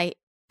 and I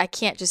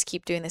can't just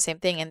keep doing the same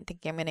thing and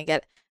thinking I'm going to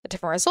get a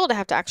different result. I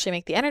have to actually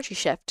make the energy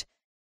shift.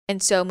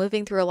 And so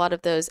moving through a lot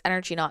of those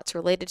energy knots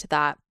related to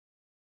that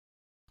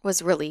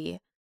was really,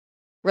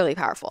 really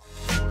powerful.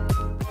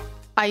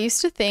 I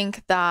used to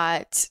think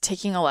that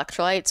taking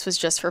electrolytes was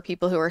just for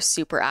people who are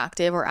super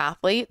active or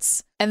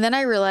athletes. And then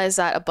I realized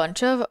that a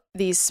bunch of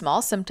these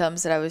small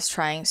symptoms that I was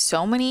trying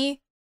so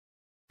many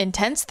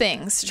intense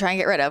things to try and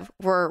get rid of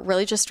were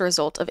really just a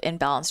result of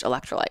imbalanced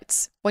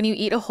electrolytes. When you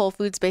eat a whole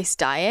foods-based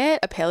diet,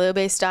 a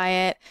paleo-based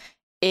diet,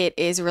 it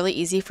is really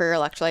easy for your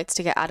electrolytes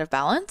to get out of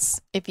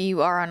balance. If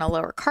you are on a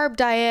lower carb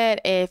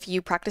diet, if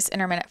you practice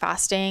intermittent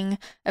fasting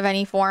of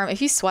any form,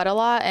 if you sweat a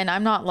lot, and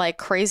I'm not like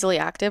crazily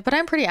active, but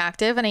I'm pretty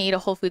active and I eat a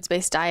whole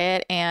foods-based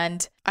diet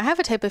and I have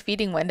a type of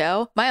feeding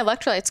window, my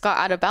electrolytes got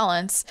out of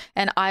balance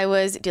and I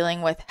was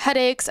dealing with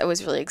headaches. I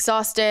was really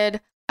exhausted.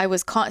 I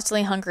was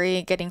constantly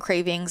hungry, getting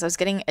cravings. I was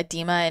getting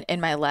edema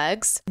in my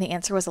legs. And the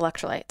answer was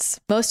electrolytes.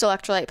 Most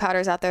electrolyte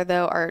powders out there,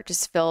 though, are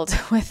just filled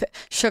with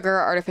sugar,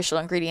 artificial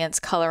ingredients,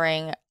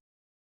 coloring,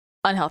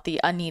 unhealthy,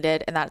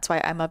 unneeded. And that's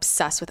why I'm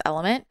obsessed with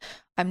Element.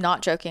 I'm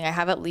not joking. I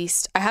have at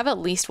least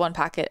one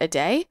packet a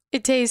day.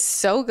 It tastes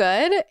so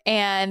good.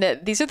 And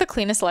these are the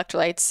cleanest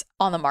electrolytes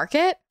on the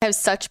market. I have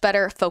such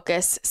better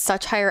focus,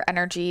 such higher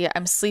energy.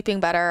 I'm sleeping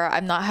better.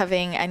 I'm not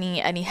having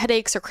any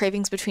headaches or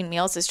cravings between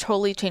meals. It's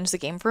totally changed the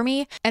game for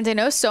me. And I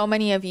know so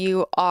many of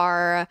you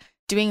are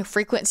doing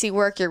frequency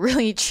work. You're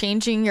really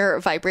changing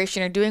your vibration.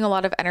 You're doing a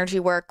lot of energy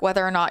work,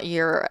 whether or not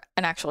you're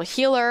an actual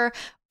healer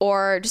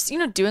or just,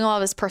 doing a lot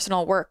of this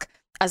personal work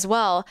as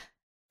well.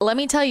 Let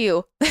me tell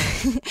you,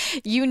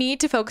 you need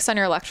to focus on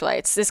your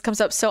electrolytes. This comes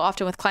up so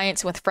often with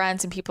clients and with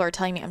friends, and people are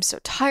telling me, I'm so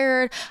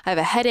tired, I have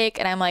a headache.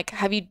 And I'm like,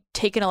 have you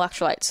taken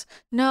electrolytes?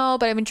 No,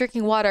 but I've been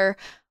drinking water.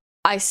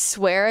 I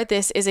swear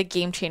this is a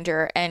game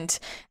changer. And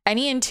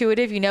any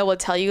intuitive, will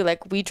tell you,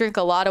 like, we drink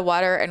a lot of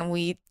water and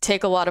we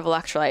take a lot of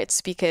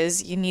electrolytes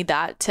because you need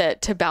that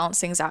to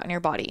balance things out in your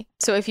body.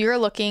 So if you're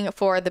looking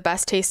for the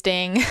best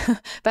tasting,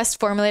 best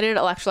formulated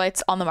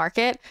electrolytes on the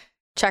market,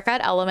 check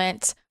out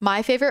Element.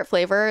 My favorite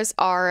flavors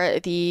are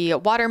the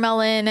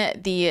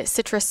watermelon, the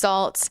citrus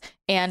salts,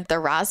 and the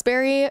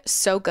raspberry.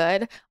 So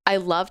good. I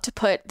love to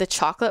put the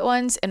chocolate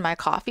ones in my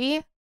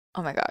coffee.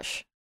 Oh my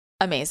gosh.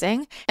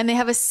 Amazing. And they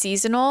have a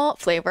seasonal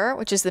flavor,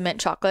 which is the mint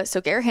chocolate.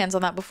 So get your hands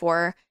on that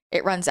before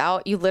it runs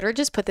out. You literally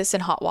just put this in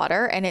hot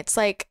water and it's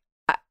like,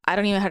 I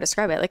don't even know how to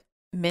describe it, like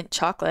mint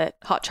chocolate,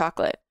 hot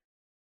chocolate.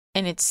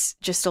 And it's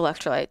just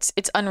electrolytes.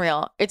 It's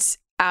unreal. It's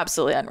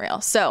absolutely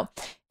unreal. So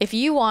if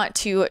you want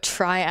to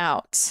try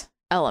out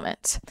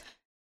Element,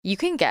 you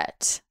can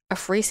get a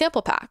free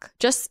sample pack.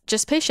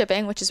 Just pay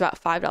shipping, which is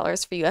about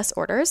 $5 for US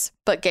orders,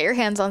 but get your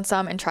hands on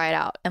some and try it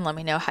out and let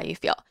me know how you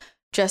feel.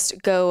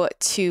 Just go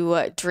to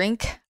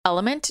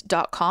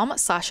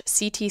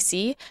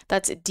drinkelement.com/CTC.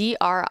 That's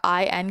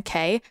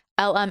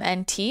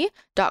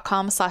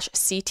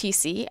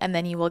drinklmnt.com/CTC. And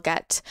then you will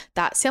get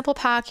that sample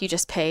pack. You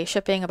just pay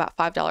shipping, about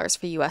 $5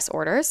 for US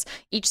orders.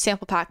 Each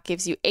sample pack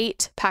gives you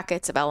 8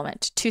 packets of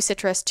Element, 2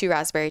 citrus, 2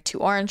 raspberry, 2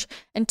 orange,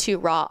 and 2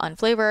 raw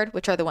unflavored,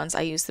 which are the ones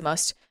I use the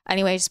most.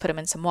 Anyway, just put them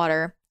in some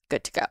water,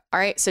 good to go. All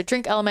right. So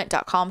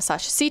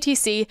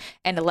drinkelement.com/CTC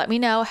and let me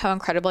know how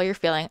incredible you're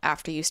feeling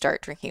after you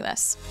start drinking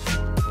this.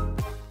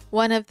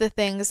 One of the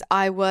things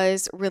I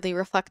was really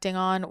reflecting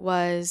on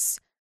was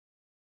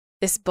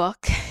this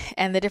book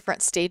and the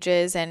different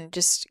stages and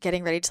just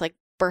getting ready to like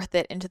birth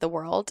it into the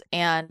world,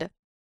 and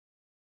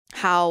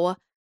how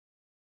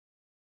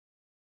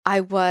I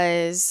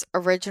was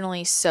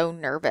originally so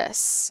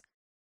nervous.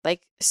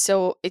 Like,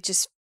 so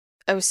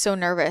I was so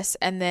nervous.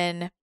 And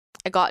then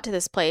I got to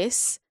this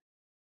place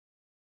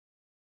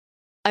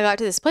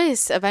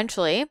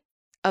eventually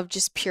of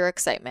just pure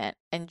excitement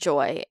and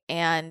joy.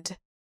 And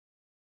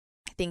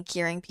I think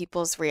hearing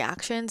people's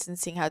reactions and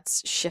seeing how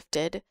it's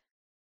shifted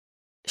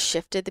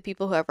the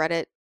people who have read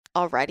it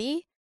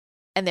already,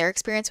 and their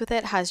experience with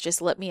it has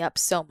just lit me up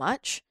so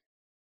much.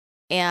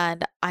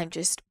 And I'm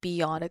just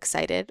beyond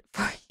excited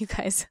for you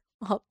guys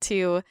all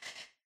to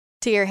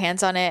get your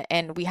hands on it.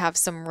 And we have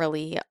some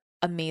really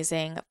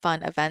amazing,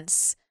 fun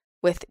events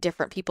with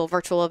different people,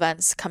 virtual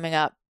events coming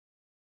up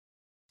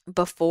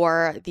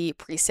before the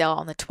pre-sale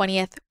on the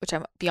 20th, which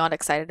I'm beyond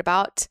excited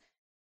about.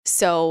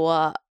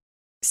 So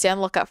stay on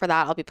the lookout for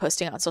that. I'll be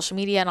posting it on social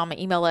media and on my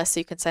email list, so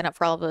you can sign up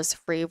for all of those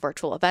free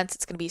virtual events.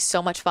 It's going to be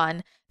so much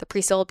fun. The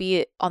pre-sale will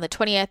be on the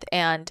 20th,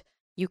 and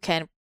you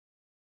can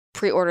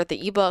pre-order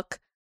the ebook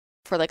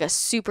for like a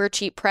super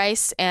cheap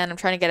price. And I'm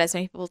trying to get as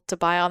many people to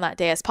buy on that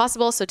day as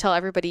possible. So tell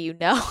everybody you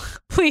know,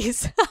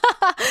 please.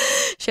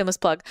 Shameless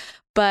plug.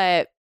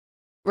 But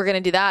we're going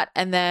to do that.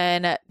 And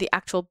then the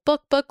actual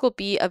book will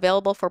be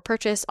available for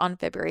purchase on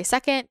February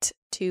 2nd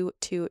to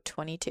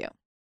 2/22.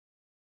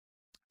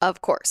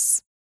 Of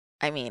course.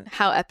 I mean,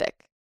 how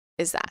epic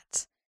is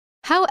that?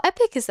 How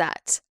epic is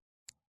that?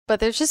 But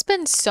there's just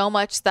been so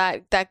much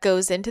that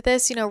goes into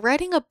this. You know,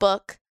 writing a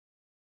book,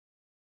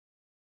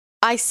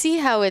 I see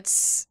how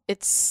it's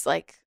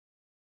like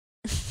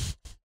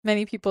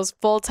many people's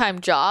full-time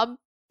job,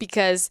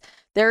 because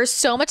there's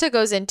so much that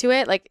goes into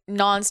it, like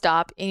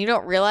nonstop, and you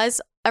don't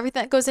realize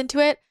everything that goes into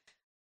it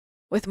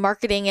with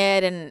marketing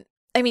it. And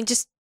I mean,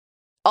 just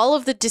all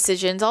of the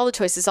decisions, all the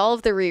choices, all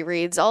of the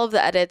rereads, all of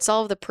the edits,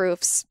 all of the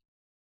proofs,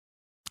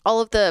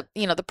 all of the,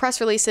 you know, the press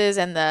releases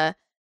and the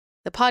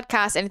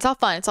podcast, and it's all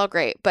fun. It's all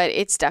great, but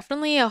it's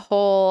definitely a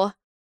whole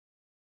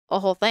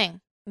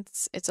thing.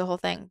 It's a whole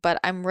thing, but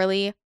I'm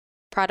really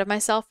proud of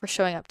myself for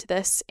showing up to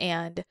this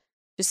and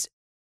just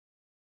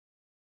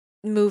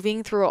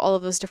moving through all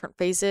of those different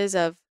phases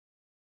of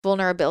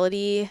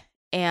vulnerability.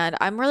 And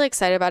I'm really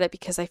excited about it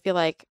because I feel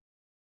like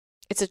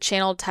it's a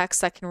channeled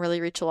text that can really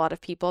reach a lot of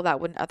people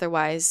that wouldn't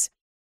otherwise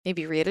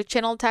maybe read a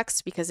channeled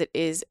text, because it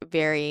is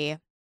very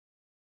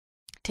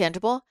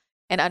tangible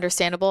and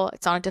understandable.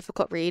 It's not a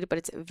difficult read, but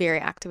it's very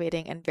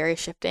activating and very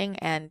shifting.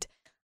 And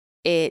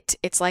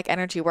it's like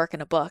energy work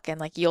in a book, and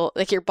like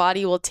your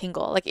body will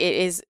tingle. Like, it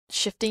is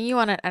shifting you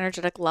on an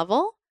energetic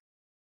level,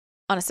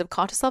 on a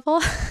subconscious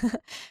level.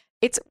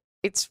 It's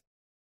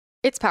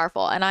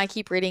powerful, and I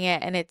keep reading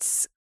it, and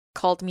it's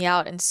called me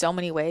out in so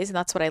many ways, and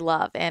that's what I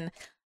love. And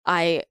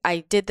I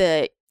did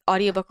the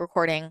audiobook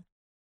recording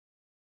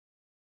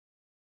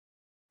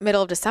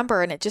middle of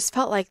December, and it just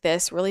felt like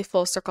this really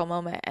full circle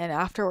moment. And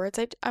afterwards,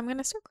 I'm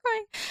gonna start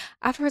crying.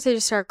 Afterwards, I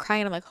just started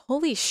crying, and I'm like,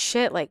 holy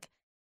shit, like,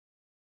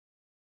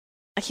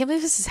 I can't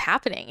believe this is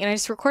happening. And I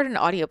just recorded an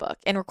audiobook,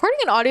 and recording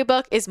an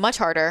audiobook is much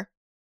harder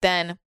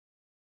than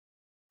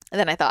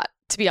I thought,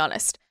 to be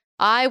honest.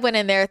 I went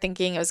in there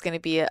thinking it was going to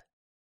be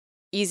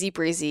easy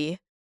breezy,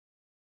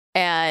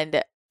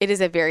 and it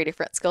is a very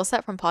different skill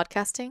set from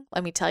podcasting.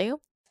 Let me tell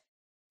you,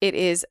 it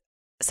is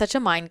such a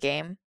mind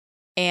game.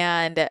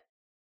 And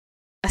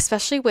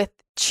especially with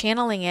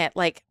channeling it,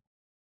 like,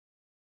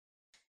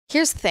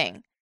 here's the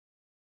thing.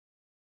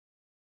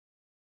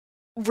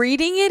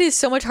 Reading it is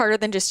so much harder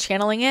than just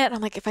channeling it.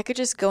 I'm like, if I could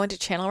just go into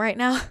channel right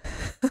now.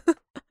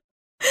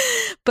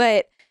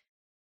 But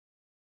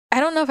I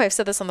don't know if I've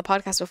said this on the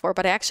podcast before,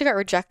 but I actually got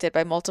rejected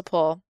by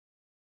multiple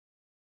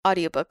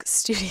audiobook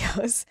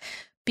studios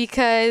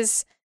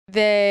because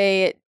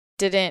they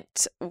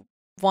didn't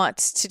want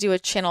to do a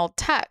channeled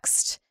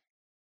text.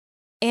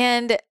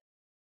 And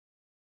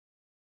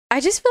I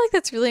just feel like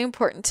that's really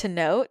important to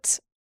note.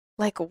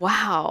 Like,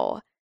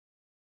 wow,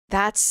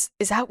 is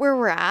that where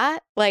we're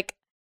at? Like,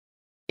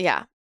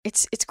 yeah,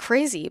 it's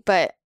crazy,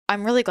 but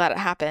I'm really glad it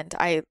happened.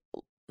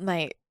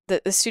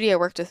 The studio I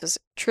worked with was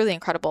truly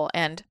incredible.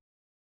 And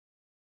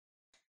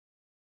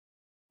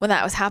when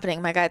that was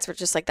happening, my guides were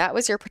just like, that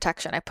was your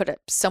protection. I put up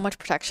so much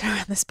protection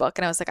around this book.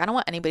 And I was like, I don't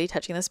want anybody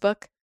touching this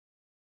book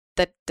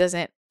that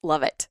doesn't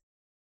love it,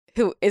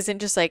 who isn't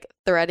just like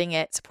threading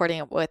it, supporting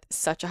it with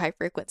such a high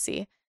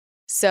frequency.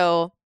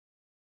 So,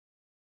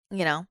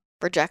 you know,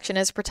 rejection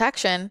is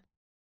protection,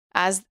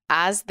 as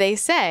they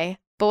say.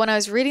 But when I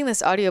was reading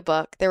this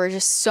audiobook, there were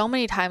just so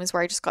many times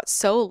where I just got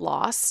so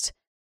lost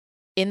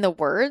in the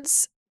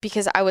words,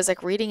 because I was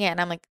like reading it and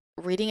I'm like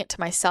reading it to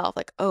myself,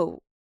 like,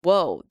 oh,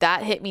 whoa,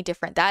 that hit me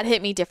different. That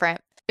hit me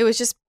different. It was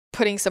just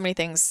putting so many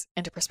things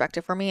into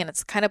perspective for me. And it's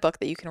the kind of book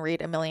that you can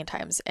read a million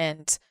times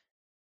and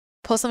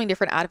pull something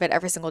different out of it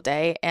every single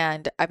day.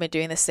 And I've been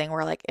doing this thing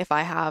where, like, if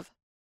I have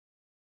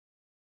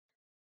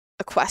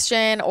a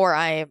question or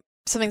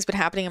something's been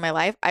happening in my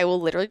life, I will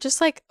literally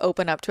just like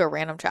open up to a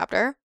random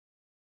chapter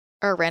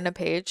or a random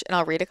page and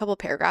I'll read a couple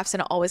paragraphs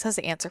and it always has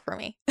the answer for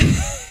me.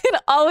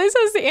 It always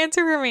has the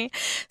answer for me.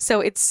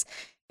 So it's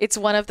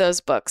one of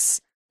those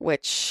books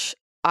which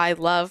I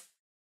love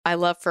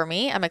for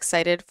me. I'm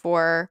excited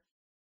for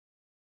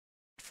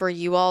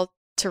you all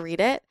to read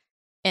it.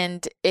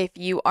 And if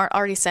you aren't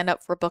already signed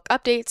up for book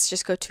updates,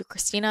 just go to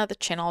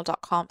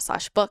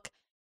christinathechannel.com/book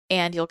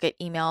and you'll get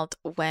emailed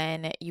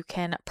when you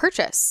can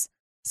purchase.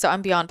 So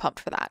I'm beyond pumped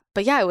for that.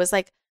 But yeah, it was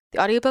like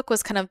the audiobook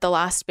was kind of the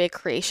last big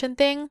creation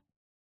thing.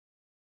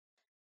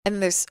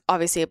 And there's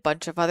obviously a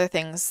bunch of other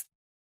things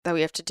that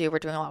we have to do. We're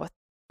doing a lot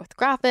with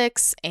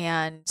graphics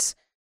and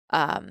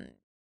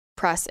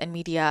press and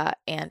media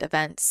and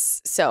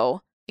events.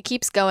 So it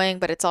keeps going,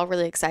 but it's all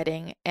really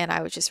exciting. And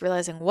I was just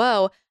realizing,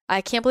 whoa,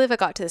 I can't believe I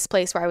got to this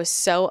place where I was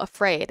so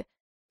afraid.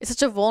 It's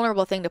such a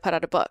vulnerable thing to put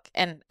out a book.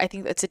 And I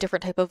think it's a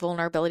different type of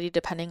vulnerability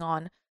depending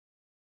on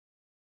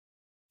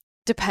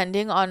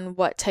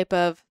what type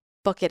of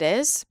book it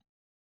is.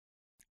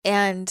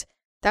 And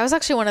that was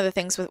actually one of the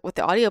things with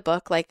the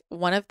audiobook. Like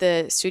one of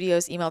the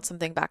studios emailed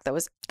something back that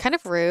was kind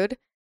of rude.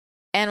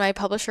 And my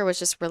publisher was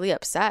just really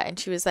upset. And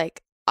she was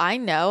like, I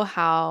know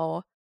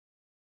how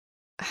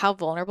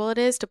vulnerable it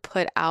is to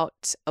put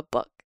out a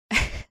book.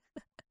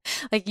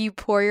 Like you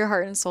pour your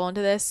heart and soul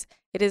into this.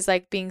 It is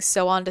like being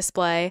so on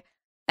display.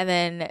 And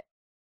then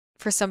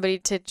for somebody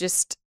to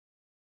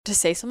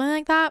say something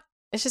like that,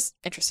 it's just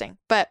interesting.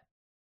 But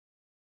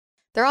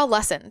they're all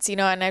lessons,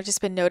 and I've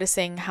just been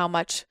noticing how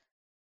much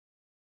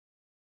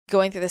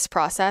going through this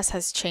process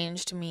has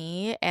changed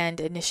me and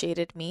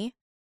initiated me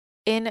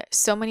in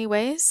so many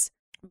ways.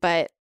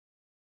 But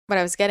what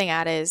I was getting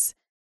at is,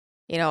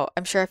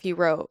 I'm sure if you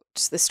wrote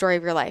the story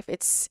of your life,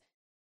 it's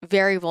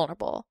very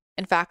vulnerable.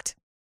 In fact,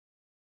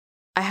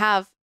 I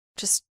have,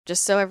 just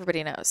so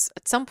everybody knows,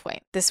 at some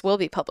point, this will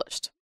be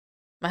published.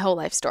 My whole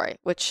life story,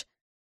 which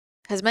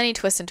has many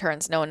twists and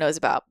turns no one knows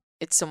about.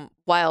 It's some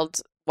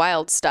wild,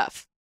 wild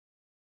stuff.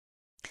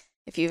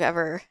 If you've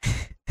ever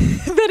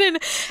been in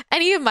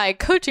any of my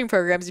coaching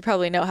programs, you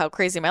probably know how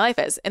crazy my life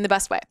is in the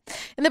best way.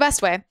 In the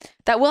best way,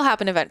 that will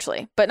happen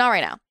eventually, but not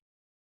right now.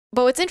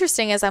 But what's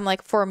interesting is I'm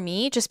like, for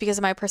me, just because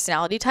of my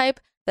personality type,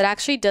 that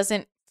actually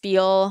doesn't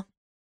feel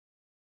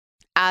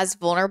as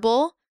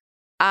vulnerable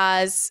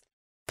as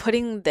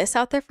putting this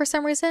out there for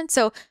some reason.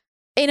 So,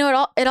 it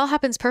all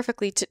happens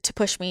perfectly to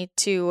push me,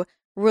 to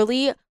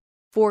really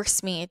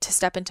force me to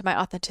step into my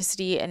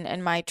authenticity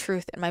and my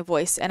truth and my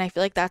voice. And I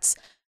feel like that's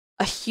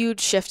a huge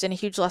shift and a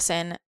huge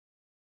lesson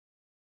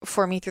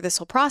for me through this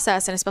whole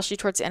process. And especially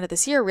towards the end of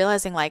this year,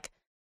 realizing like,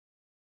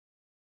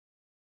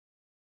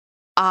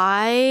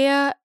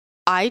 I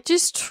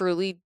just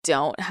truly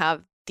don't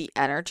have the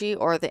energy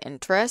or the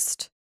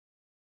interest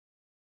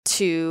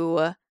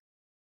to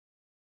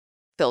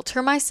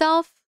filter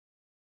myself,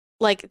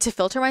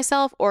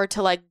 or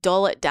to like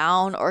dull it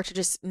down or to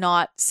just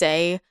not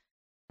say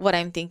what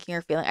I'm thinking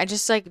or feeling. I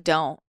just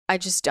don't.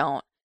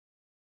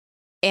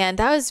 And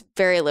that was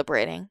very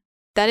liberating.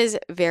 That is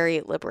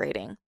very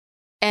liberating.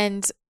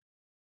 And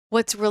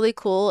what's really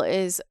cool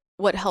is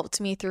what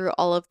helped me through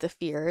all of the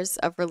fears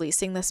of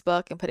releasing this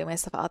book and putting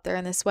myself out there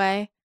in this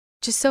way.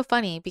 Just so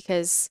funny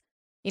because,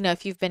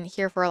 if you've been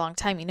here for a long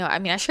time,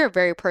 I share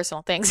very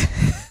personal things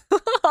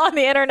on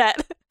the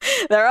internet.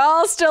 They're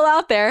all still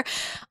out there.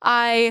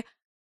 I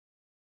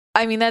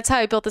mean, that's how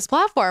I built this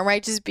platform,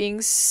 right? Just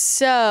being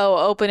so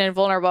open and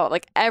vulnerable,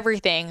 like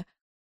everything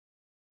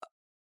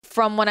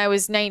from when I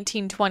was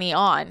 19, 20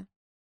 on.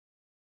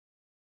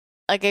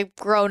 Like I've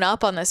grown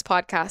up on this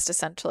podcast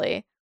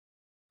essentially.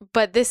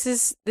 But this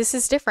is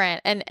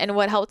different. And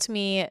what helped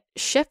me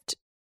shift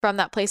from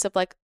that place of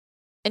like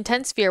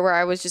intense fear where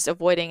I was just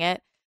avoiding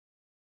it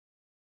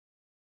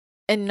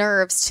and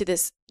nerves to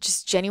this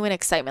just genuine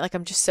excitement. Like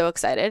I'm just so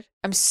excited.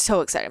 I'm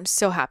so excited. I'm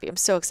so happy. I'm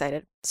so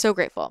excited. So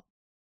grateful.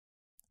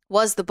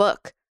 Was the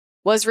book.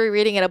 Was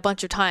rereading it a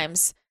bunch of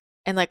times.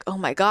 And like, oh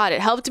my God,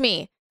 it helped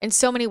me in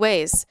so many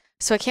ways.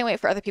 So I can't wait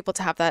for other people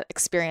to have that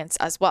experience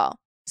as well.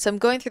 So I'm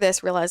going through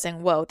this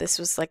realizing, whoa, this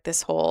was like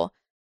this whole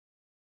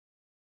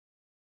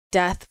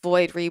death,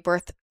 void,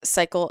 rebirth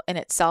cycle in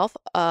itself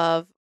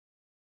of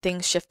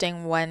things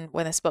shifting when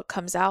this book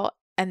comes out.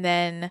 And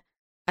then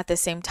at the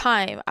same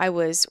time, I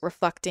was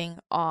reflecting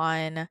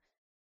on,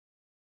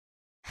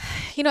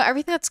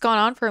 everything that's gone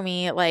on for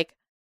me. Like,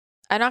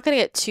 I'm not going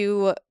to get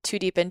too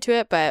deep into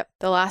it, but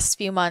the last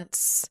few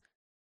months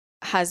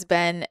has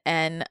been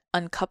an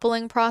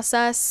uncoupling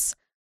process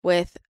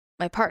with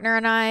my partner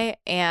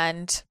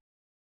and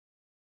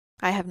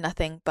I have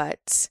nothing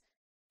but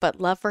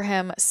love for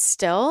him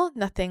still.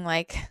 Nothing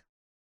like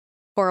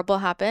horrible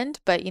happened,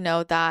 but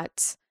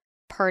that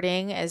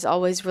parting is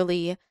always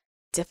really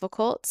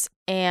difficult.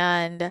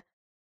 And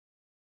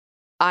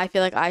I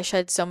feel like I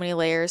shed so many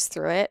layers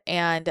through it.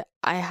 And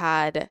I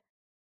had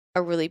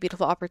a really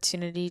beautiful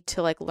opportunity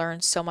to like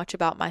learn so much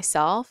about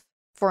myself.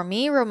 For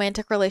me,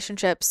 romantic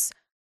relationships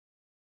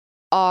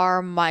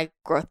are my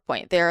growth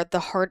point. They're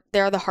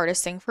the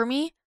hardest thing for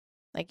me.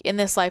 Like in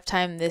this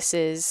lifetime, this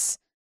is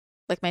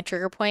like my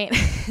trigger point.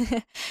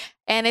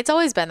 And it's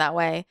always been that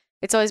way.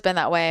 It's always been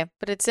that way,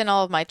 but it's in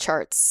all of my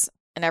charts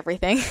and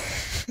everything.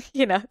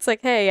 It's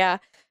like, hey, yeah,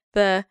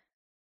 the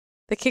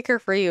kicker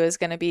for you is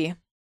going to be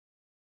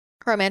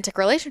romantic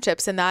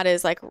relationships. And that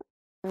is like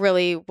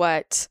really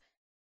what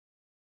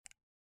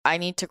I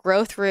need to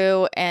grow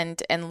through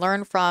and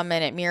learn from.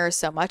 And it mirrors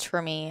so much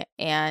for me.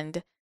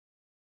 And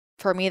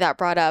for me, that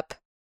brought up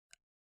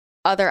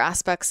other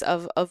aspects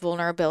of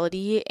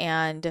vulnerability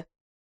and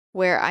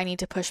where I need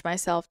to push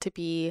myself to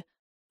be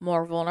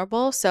more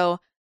vulnerable. So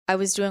I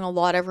was doing a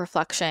lot of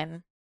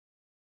reflection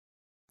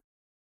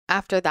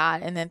after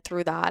that and then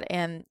through that.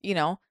 And,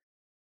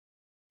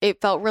 it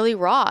felt really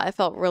raw. It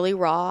felt really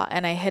raw.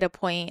 And I hit a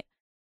point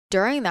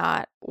during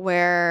that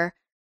where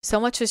so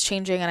much was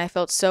changing and I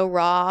felt so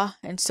raw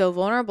and so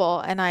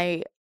vulnerable. And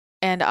it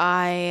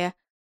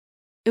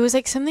was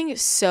like something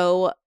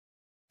so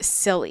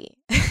silly,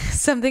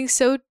 something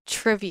so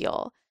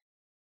trivial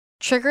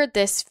triggered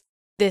this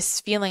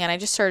feeling. And I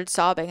just started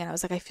sobbing and I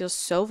was like, I feel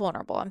so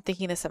vulnerable. I'm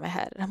thinking this in my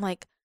head. And I'm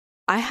like,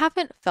 I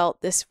haven't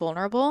felt this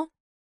vulnerable.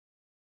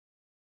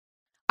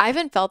 I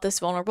haven't felt this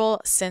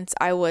vulnerable since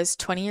I was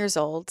 20 years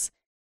old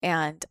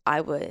and I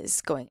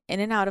was going in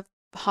and out of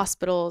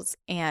hospitals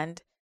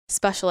and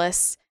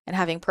specialists and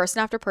having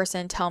person after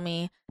person tell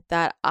me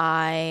that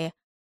I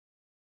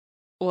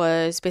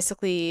was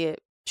basically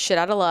shit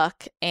out of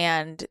luck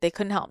and they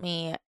couldn't help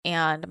me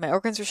and my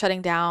organs were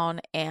shutting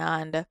down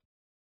and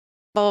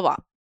blah, blah, blah.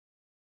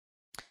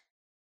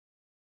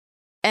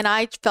 And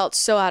I felt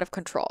so out of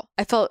control.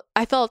 I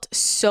felt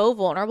so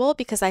vulnerable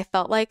because I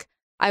felt like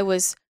I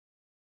was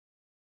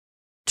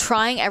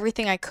trying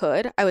everything I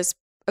could. I was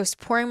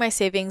pouring my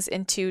savings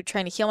into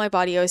trying to heal my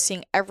body. I was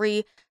seeing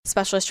every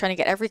specialist, trying to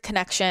get every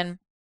connection.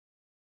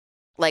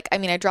 Like, I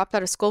mean, I dropped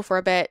out of school for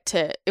a bit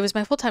it was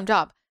my full-time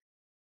job.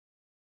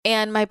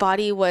 And my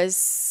body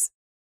was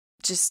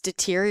just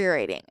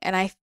deteriorating.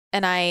 And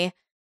I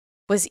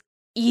was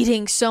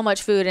eating so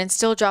much food and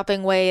still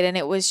dropping weight. And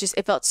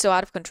it felt so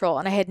out of control.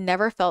 And I had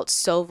never felt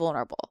so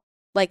vulnerable.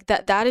 Like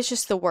that is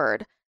just the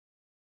word.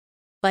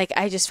 Like,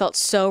 I just felt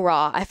so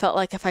raw. I felt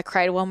like if I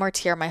cried one more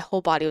tear, my whole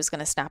body was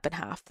going to snap in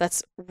half.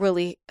 That's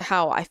really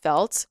how I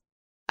felt.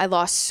 I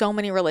lost so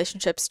many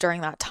relationships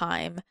during that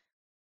time.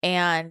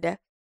 And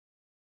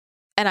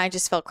I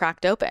just felt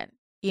cracked open,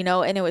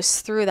 and it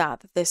was through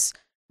that this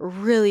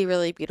really,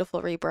 really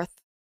beautiful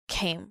rebirth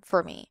came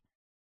for me.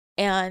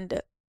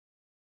 And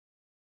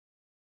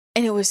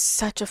it was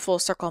such a full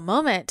circle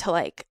moment to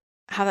like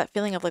have that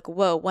feeling of like,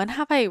 whoa, when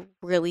have I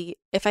really,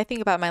 if I think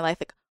about my life,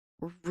 like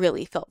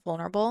really felt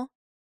vulnerable?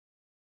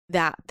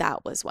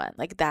 That was when,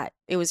 like, that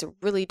it was a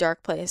really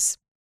dark place.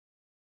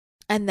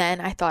 And then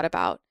I thought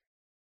about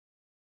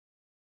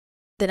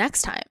the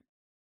next time,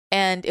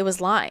 and it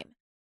was Lyme.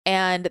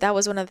 And that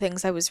was one of the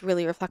things I was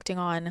really reflecting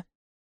on,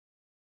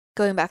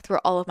 going back through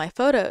all of my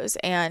photos.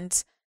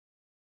 And,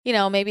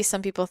 maybe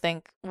some people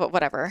think,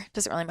 whatever,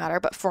 doesn't really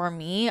matter. But for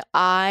me,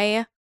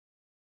 I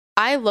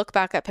look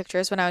back at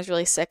pictures when I was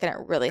really sick and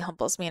it really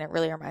humbles me and it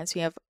really reminds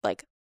me of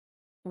like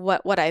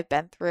what I've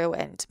been through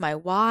and my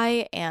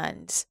why.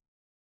 And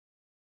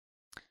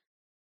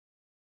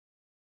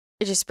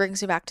it just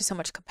brings me back to so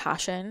much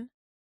compassion.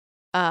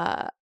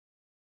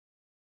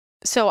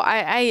 So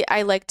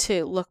I like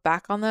to look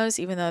back on those,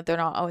 even though they're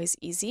not always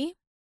easy.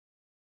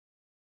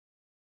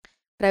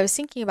 But I was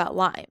thinking about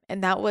Lyme,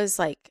 and that was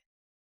like,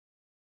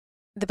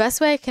 the best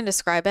way I can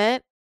describe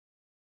it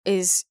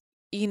is,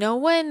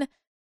 when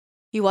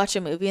you watch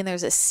a movie and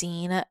there's a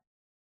scene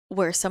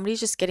where somebody's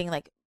just getting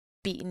like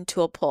beaten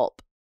to a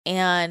pulp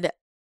and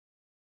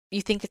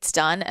you think it's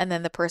done, and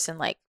then the person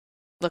like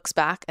looks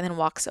back and then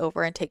walks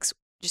over and takes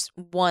just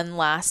one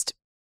last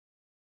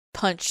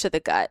punch to the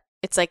gut.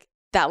 It's like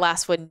that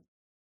last one,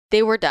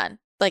 they were done.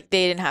 Like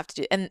they didn't have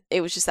to do, and it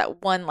was just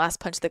that one last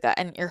punch to the gut,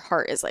 and your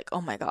heart is like,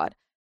 oh my God.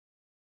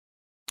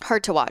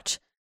 Hard to watch.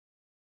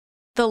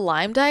 The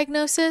Lyme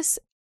diagnosis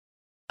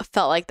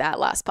felt like that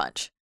last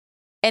punch.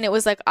 And it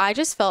was like, I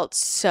just felt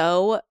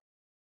so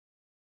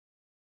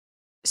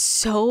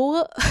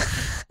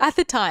at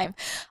the time,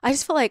 I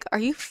just felt like, are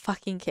you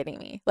fucking kidding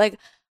me? Like,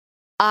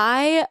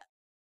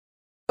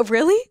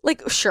 really?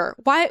 Like, sure.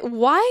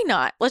 Why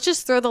not? Let's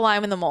just throw the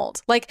Lyme in the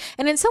mold. Like,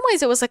 and in some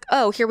ways it was like,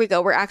 oh, here we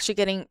go. We're actually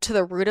getting to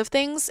the root of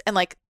things. And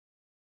like,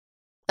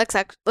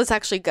 let's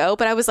actually go.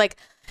 But I was like,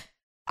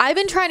 I've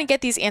been trying to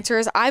get these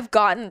answers. I've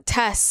gotten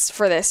tests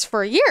for this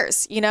for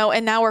years,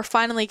 and now we're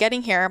finally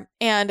getting here.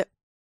 And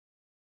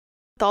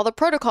with all the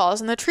protocols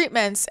and the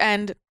treatments,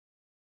 and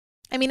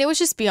I mean, it was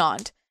just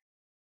beyond.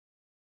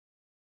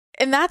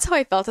 And that's how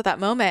I felt at that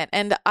moment.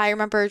 And I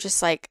remember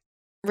just like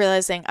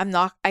realizing I'm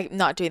not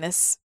doing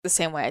this the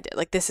same way I did.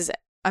 Like, this is it.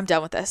 I'm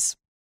done with this.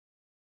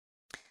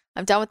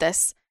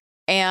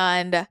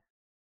 And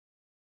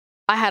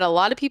I had a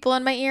lot of people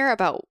in my ear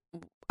about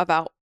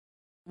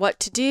what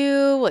to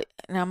do.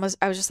 And I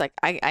was just like,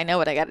 I know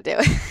what I got to do.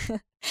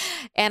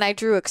 And I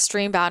drew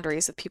extreme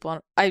boundaries with people.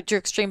 And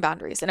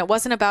it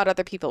wasn't about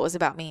other people. It was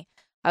about me.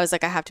 I was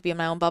like, I have to be in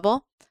my own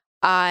bubble.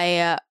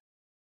 I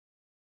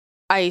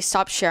I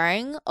stopped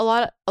sharing a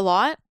lot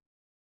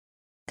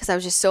because I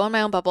was just so in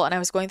my own bubble, and I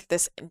was going through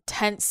this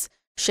intense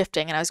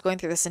shifting, and I was going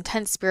through this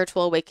intense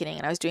spiritual awakening,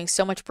 and I was doing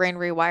so much brain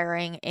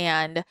rewiring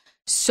and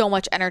so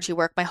much energy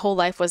work. My whole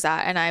life was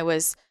that. And I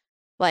was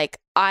like,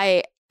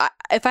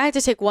 if I had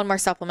to take one more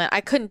supplement, I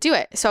couldn't do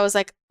it. So I was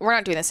like, we're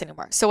not doing this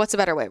anymore. So what's a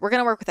better way? We're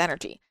going to work with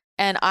energy.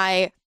 And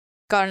I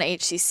got an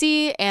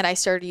HCC, and I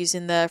started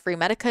using the free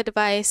Medica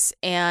device,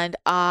 and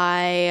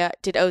I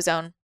did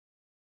ozone.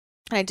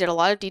 And I did a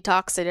lot of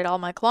detox. I did all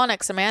my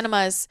colonics and my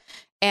enemas.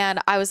 And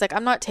I was like,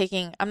 I'm not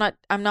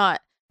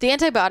the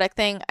antibiotic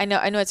thing. I know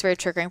it's very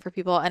triggering for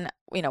people, and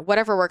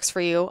whatever works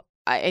for you.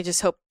 I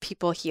just hope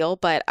people heal,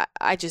 but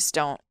I just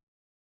don't.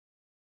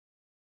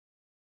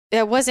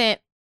 It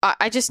wasn't,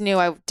 I just knew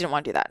I didn't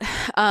want to do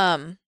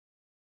that.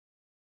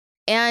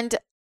 And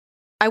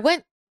I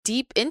went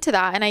deep into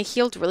that, and I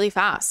healed really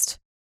fast.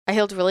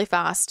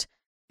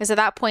 Because at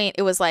that point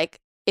it was like,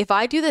 if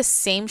I do the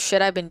same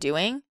shit I've been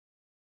doing,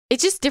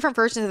 it's just different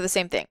versions of the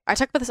same thing. I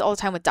talk about this all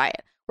the time with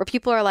diet, where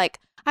people are like,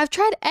 I've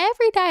tried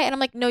every diet. And I'm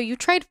like, no, you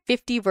tried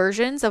 50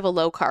 versions of a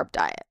low carb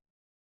diet,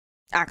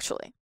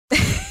 actually.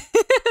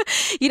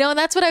 And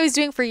that's what I was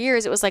doing for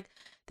years. It was like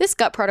this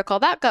gut protocol,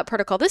 that gut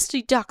protocol, this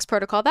detox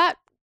protocol, that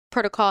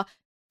protocol,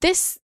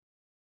 this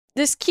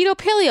keto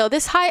paleo,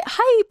 this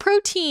high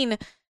protein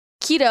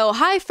keto,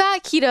 high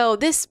fat keto,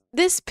 this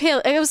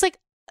paleo. I was like,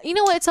 you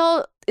know what?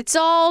 It's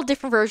all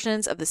different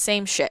versions of the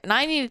same shit. And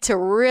I needed to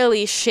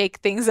really shake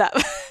things up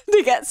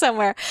to get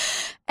somewhere.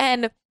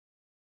 And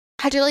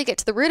I had to really get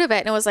to the root of it.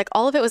 And it was like,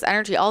 all of it was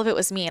energy. All of it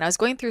was me. And I was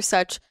going through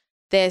such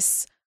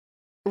this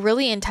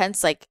really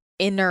intense, like,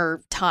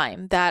 inner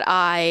time that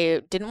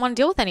I didn't want to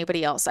deal with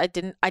anybody else. I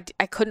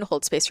couldn't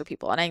hold space for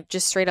people. And I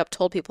just straight up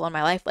told people in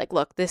my life, like,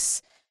 look,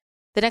 the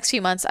next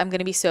few months, I'm going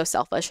to be so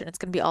selfish, and it's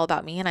going to be all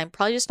about me. And I'm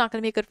probably just not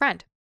going to be a good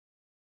friend.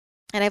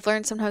 And I've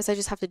learned sometimes I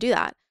just have to do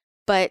that.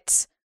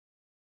 But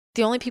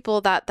the only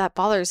people that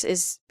bothers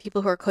is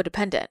people who are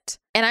codependent.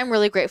 And I'm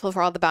really grateful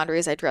for all the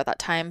boundaries I drew at that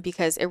time,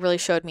 because it really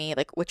showed me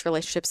like which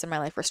relationships in my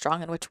life were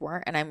strong and which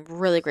weren't. And I'm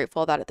really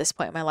grateful that at this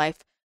point in my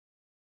life,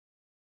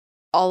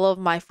 all of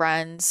my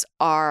friends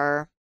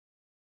are,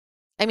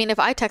 if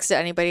I texted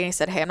anybody and I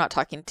said, hey, I'm not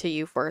talking to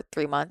you for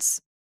 3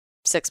 months,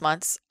 6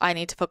 months, I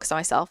need to focus on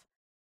myself,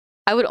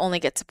 I would only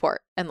get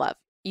support and love.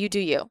 You do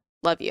you.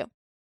 Love you.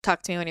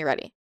 Talk to me when you're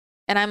ready.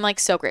 And I'm like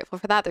so grateful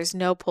for that. There's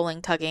no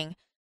pulling, tugging,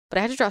 but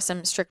I had to draw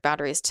some strict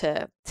boundaries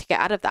to get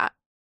out of that.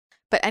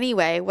 But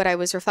anyway, what I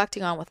was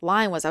reflecting on with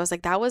Lyme was, I was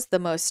like, that was the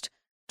most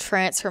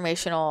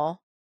transformational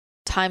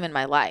time in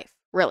my life.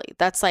 Really.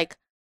 That's like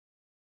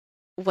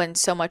when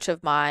so much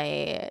of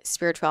my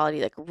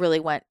spirituality like really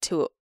went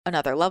to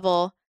another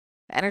level.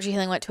 The energy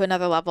healing went to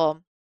another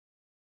level.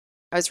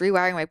 I was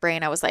rewiring my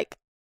brain. I was like,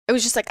 it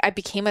was just like I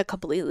became a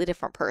completely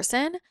different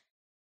person,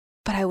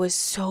 but I was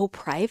so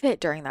private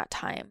during that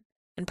time.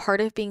 And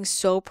part of being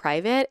so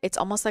private, it's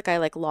almost like I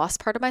like lost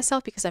part of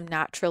myself, because I'm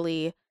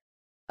naturally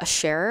a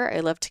sharer.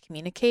 I love to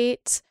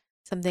communicate.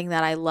 Something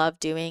that I love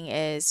doing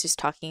is just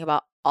talking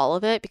about all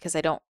of it, because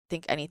I don't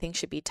think anything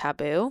should be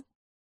taboo.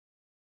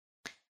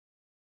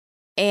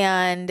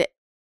 And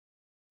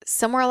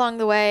somewhere along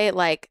the way,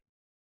 like,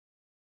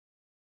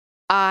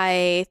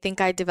 I think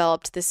I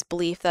developed this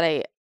belief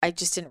that I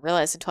just didn't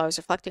realize until I was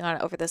reflecting on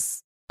it over the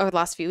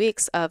last few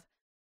weeks of,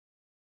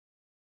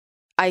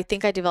 I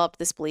think I developed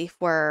this belief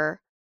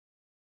where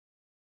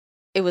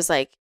it was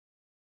like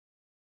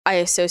I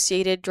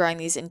associated drawing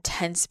these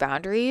intense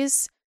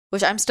boundaries,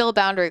 which I'm still a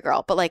boundary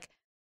girl, but like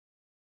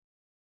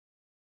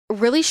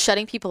really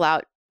shutting people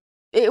out.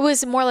 It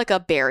was more like a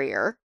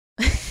barrier,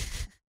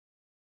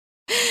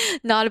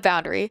 not a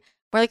boundary,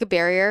 more like a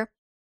barrier,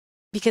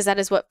 because that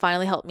is what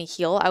finally helped me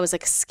heal. I was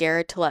like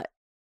scared to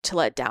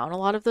let down a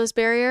lot of those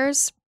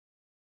barriers.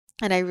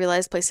 And I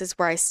realized places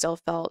where I still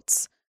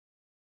felt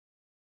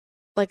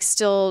like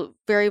still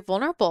very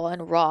vulnerable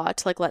and raw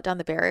to like let down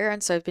the barrier.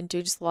 And so I've been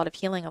doing just a lot of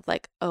healing of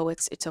like, oh,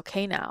 it's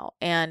okay now.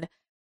 And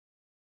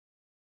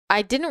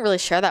I didn't really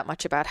share that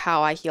much about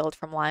how I healed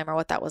from Lyme or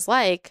what that was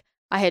like.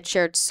 I had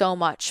shared so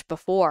much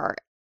before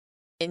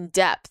in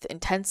depth,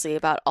 intensely,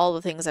 about all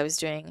the things I was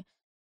doing,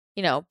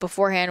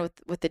 beforehand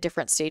with the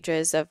different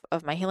stages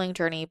of my healing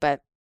journey.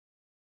 But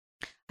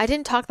I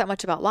didn't talk that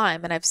much about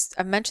Lyme. And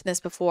I've mentioned this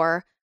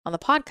before on the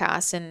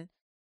podcast. And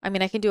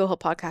I can do a whole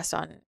podcast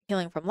on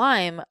healing from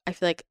Lyme. I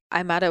feel like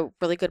I'm at a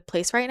really good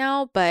place right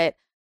now, but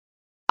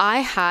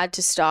I had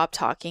to stop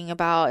talking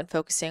about and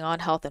focusing on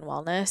health and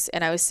wellness.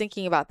 And I was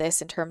thinking about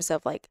this in terms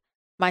of like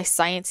my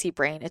sciencey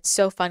brain. It's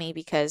so funny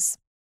because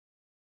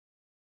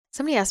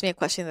somebody asked me a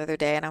question the other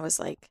day, and I was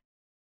like,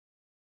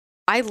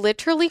 I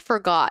literally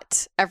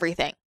forgot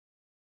everything.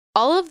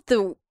 All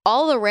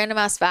the random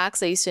ass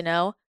facts I used to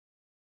know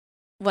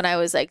when I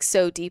was like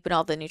so deep in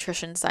all the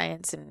nutrition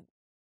science and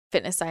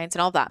fitness science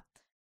and all that.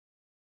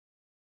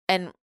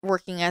 And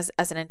working as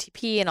an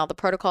NTP and all the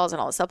protocols and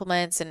all the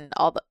supplements and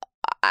all the,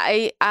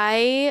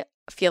 I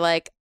feel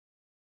like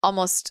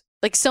almost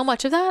like so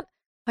much of that,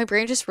 my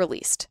brain just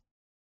released.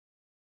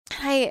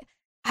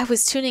 I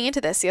was tuning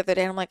into this the other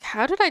day and I'm like,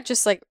 how did I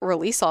just like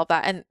release all of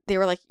that? And they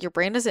were like, your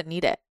brain doesn't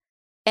need it.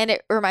 And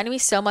it reminded me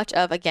so much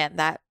of, again,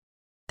 that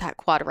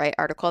Quad Right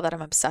article that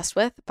I'm obsessed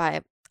with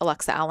by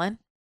Alexa Allen,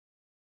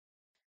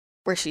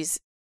 where she's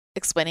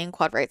explaining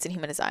quad rights in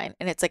human design.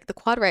 And it's like the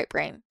quad right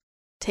brain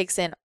takes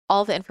in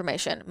all the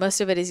information.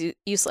 Most of it is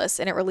useless,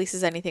 and it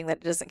releases anything that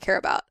it doesn't care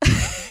about.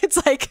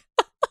 It's like,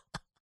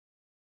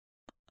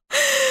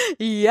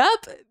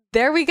 yep,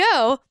 there we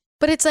go.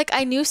 But it's like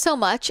I knew so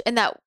much, and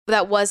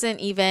that wasn't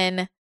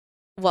even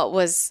what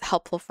was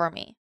helpful for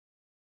me.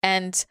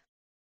 And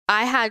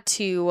I had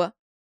to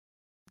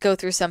go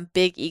through some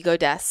big ego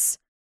deaths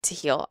to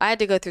heal. I had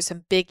to go through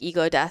some big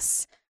ego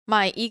deaths.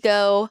 My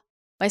ego,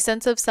 my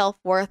sense of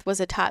self-worth was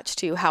attached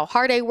to how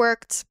hard I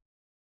worked,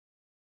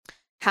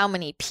 how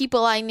many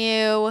people I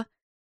knew,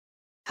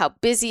 how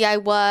busy I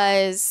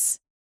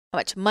was, how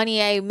much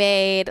money I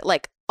made,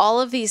 like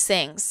all of these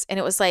things. And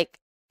it was like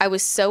I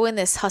was so in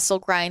this hustle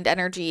grind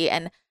energy,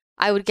 and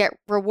I would get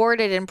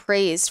rewarded and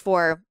praised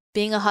for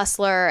being a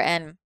hustler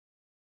and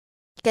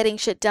getting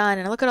shit done.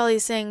 And look at all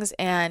these things.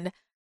 And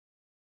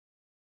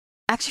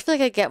I actually feel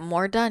like I get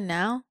more done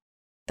now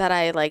that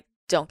I like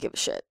don't give a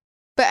shit.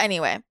 But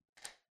anyway,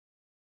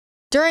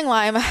 during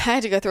Lyme, I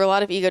had to go through a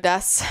lot of ego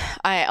deaths.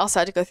 I also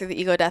had to go through the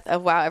ego death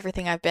of, wow,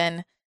 everything I've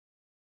been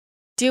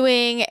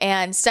doing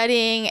and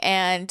studying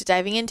and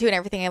diving into and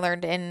everything I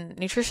learned in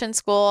nutrition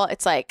school.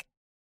 It's like,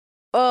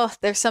 oh,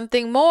 there's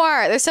something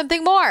more. There's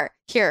something more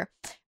here.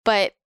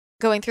 But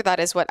going through that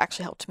is what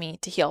actually helped me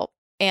to heal.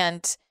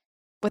 And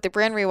with the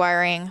brand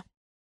rewiring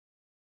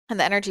and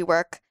the energy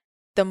work,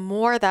 the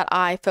more that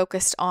I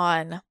focused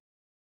on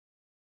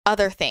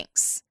other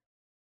things,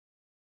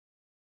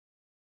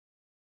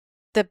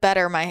 the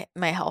better my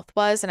health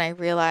was. And I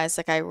realized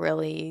like I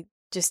really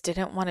just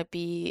didn't want to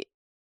be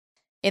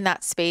in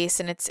that space.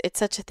 And it's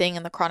such a thing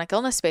in the chronic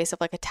illness space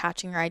of like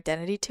attaching your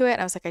identity to it.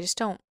 And I was like, I just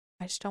don't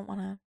want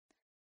to,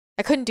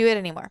 I couldn't do it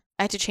anymore.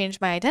 I had to change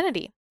my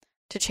identity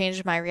to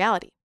change my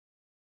reality.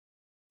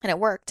 And it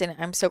worked. And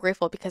I'm so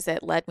grateful because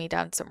it led me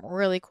down some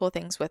really cool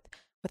things with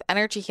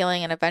energy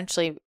healing, and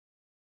eventually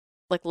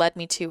like led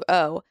me to,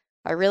 oh,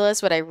 I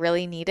realized what I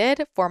really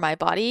needed for my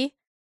body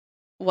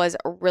was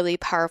a really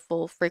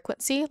powerful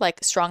frequency,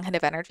 like strong head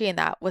of energy. And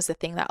that was the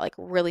thing that like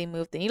really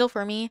moved the needle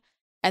for me.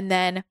 And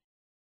then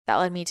that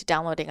led me to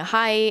downloading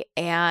Ahai.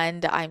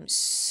 And I'm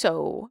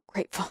so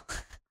grateful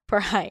for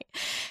Ahai.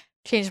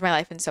 Changed my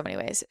life in so many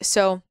ways.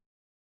 So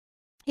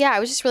yeah, I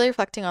was just really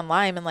reflecting on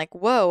Lyme and like,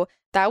 whoa,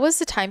 that was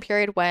the time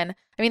period when,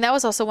 I mean, that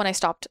was also when I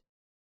stopped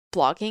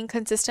blogging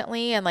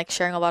consistently and like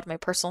sharing a lot of my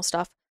personal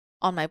stuff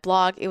on my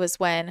blog. It was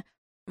when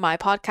my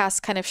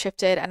podcast kind of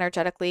shifted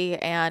energetically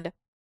and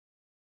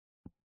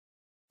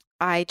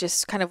I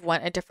just kind of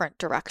went a different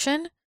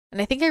direction. And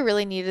I think I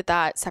really needed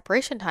that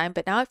separation time,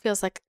 but now it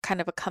feels like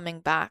kind of a coming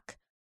back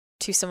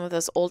to some of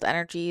those old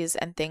energies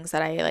and things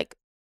that I like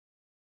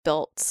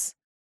built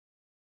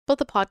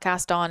the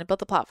podcast on and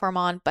built the platform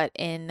on, but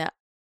in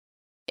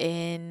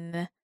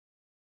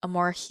a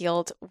more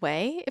healed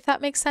way, if that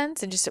makes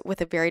sense, and just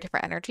with a very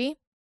different energy.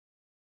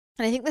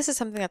 And I think this is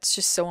something that's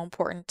just so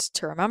important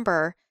to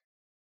remember.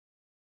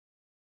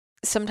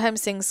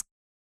 Sometimes things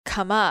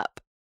come up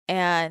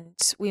and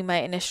we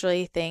might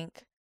initially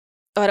think,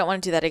 oh, I don't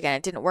want to do that again.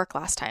 It didn't work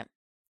last time.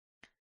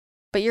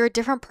 But you're a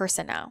different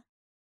person now.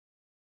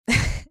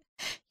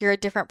 You're a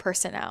different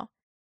person now.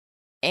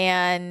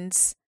 And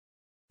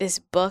this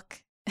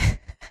book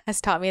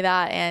has taught me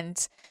that,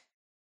 and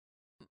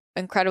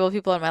incredible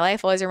people in my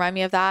life always remind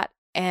me of that.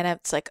 And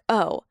it's like,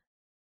 oh,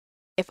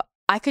 if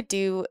I could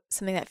do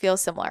something that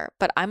feels similar,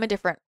 but I'm a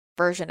different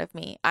version of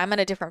me, I'm in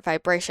a different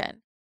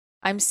vibration.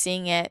 I'm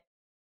seeing it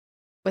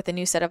with a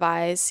new set of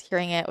eyes,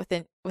 hearing it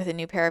with a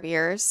new pair of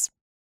ears.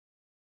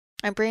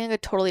 I'm bringing a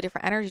totally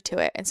different energy to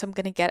it. And so I'm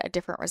going to get a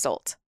different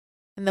result.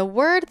 And the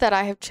word that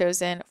I have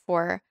chosen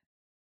for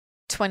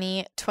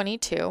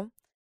 2022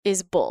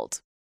 is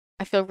bold.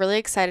 I feel really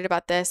excited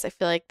about this. I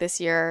feel like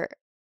this year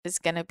is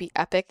going to be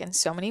epic in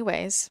so many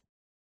ways.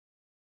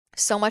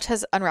 So much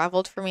has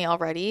unraveled for me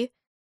already.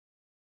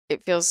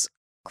 It feels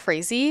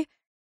crazy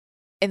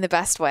in the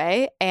best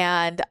way.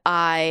 And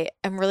I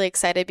am really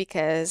excited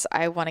because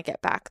I want to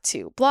get back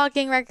to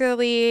blogging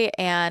regularly,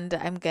 and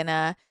I'm going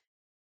to,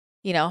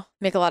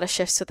 make a lot of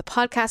shifts with the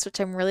podcast,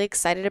 which I'm really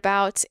excited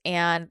about.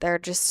 And there are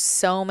just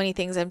so many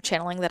things I'm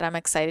channeling that I'm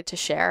excited to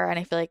share. And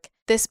I feel like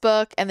this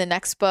book and the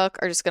next book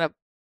are just going to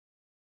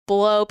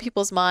blow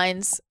people's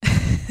minds.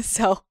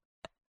 So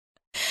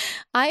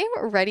I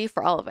am ready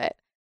for all of it.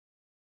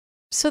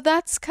 So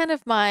that's kind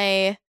of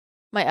my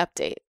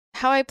update.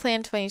 How I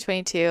plan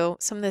 2022,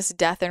 some of this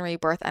death and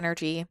rebirth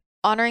energy,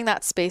 honoring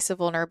that space of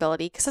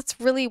vulnerability, because that's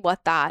really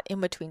what that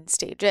in between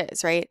stage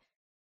is, right?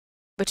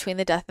 Between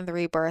the death and the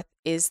rebirth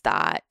is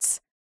that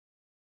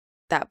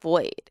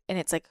void. And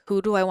it's like,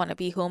 who do I want to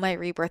be? Who am I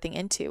rebirthing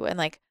into? And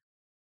like,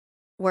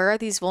 where are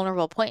these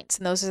vulnerable points?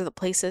 And those are the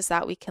places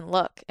that we can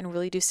look and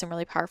really do some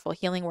really powerful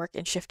healing work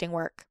and shifting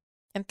work.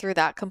 And through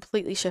that,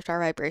 completely shift our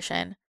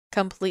vibration,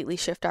 completely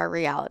shift our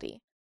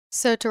reality.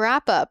 So to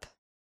wrap up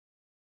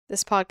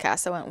this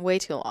podcast. I went way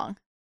too long.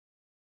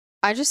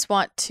 I just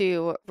want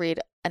to read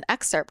an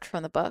excerpt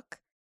from the book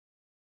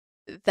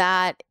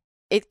that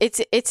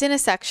it's in a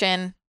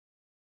section.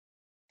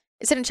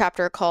 It's in a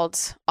chapter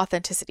called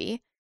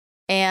Authenticity,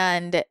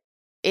 and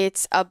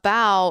it's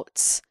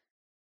about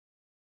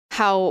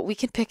how we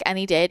can pick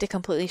any day to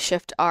completely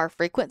shift our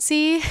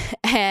frequency.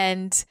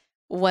 And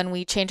when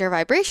we change our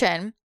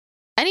vibration,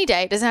 any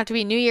day, it doesn't have to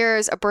be New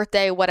Year's, a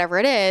birthday, whatever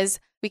it is,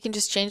 we can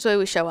just change the way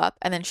we show up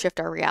and then shift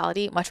our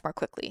reality much more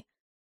quickly.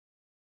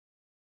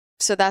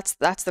 So that's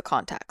the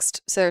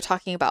context. So they're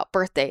talking about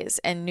birthdays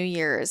and New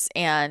Year's,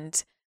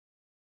 and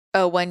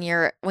when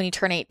you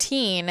turn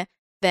 18,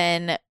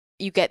 then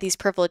you get these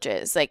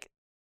privileges. Like,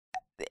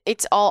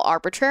 it's all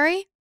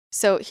arbitrary.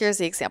 So here's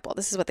the example.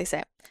 This is what they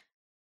say.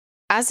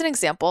 As an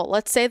example,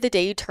 let's say the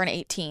day you turn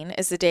 18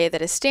 is the day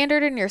that is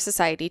standard in your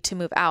society to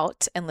move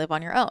out and live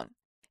on your own.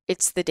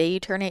 It's the day you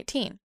turn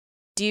 18.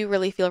 Do you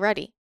really feel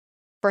ready?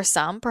 For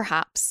some,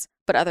 perhaps,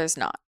 but others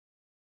not.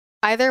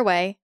 Either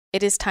way,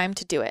 it is time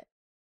to do it.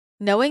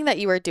 Knowing that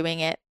you are doing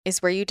it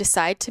is where you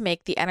decide to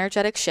make the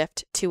energetic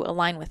shift to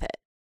align with it,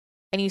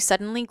 and you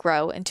suddenly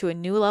grow into a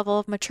new level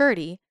of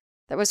maturity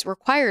that was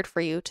required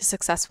for you to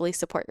successfully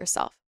support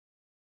yourself.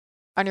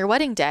 On your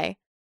wedding day,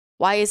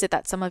 why is it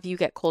that some of you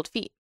get cold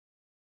feet?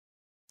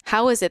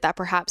 How is it that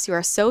perhaps you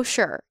are so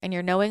sure in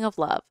your knowing of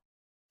love,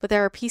 but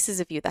there are pieces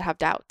of you that have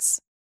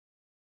doubts?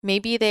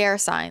 Maybe they are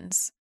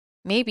signs.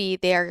 Maybe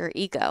they are your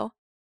ego.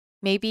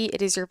 Maybe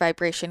it is your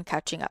vibration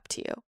catching up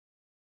to you.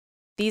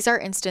 These are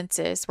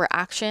instances where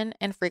action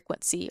and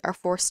frequency are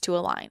forced to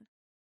align,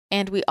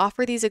 and we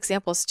offer these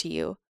examples to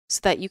you so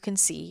that you can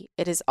see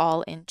it is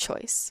all in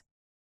choice.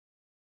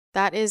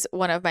 That is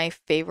one of my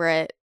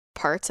favorite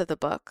parts of the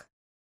book.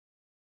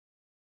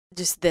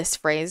 Just this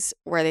phrase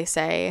where they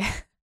say,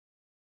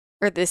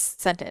 or this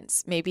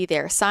sentence, maybe they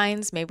are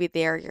signs, maybe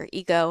they are your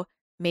ego,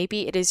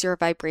 maybe it is your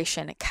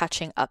vibration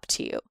catching up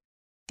to you.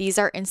 These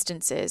are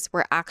instances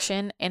where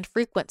action and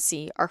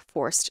frequency are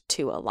forced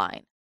to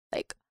align.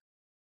 Like,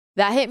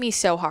 that hit me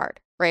so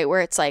hard, right?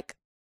 Where it's like,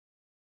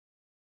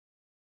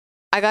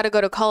 I got to go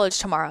to college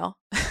tomorrow.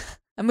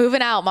 I'm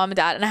moving out, mom and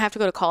dad, and I have to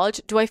go to college.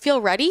 Do I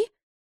feel ready?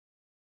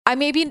 I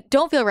maybe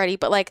don't feel ready,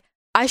 but like,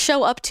 I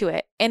show up to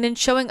it. And in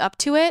showing up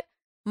to it,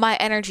 my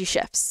energy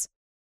shifts.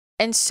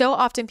 And so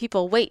often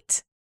people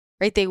wait,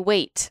 right? They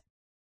wait.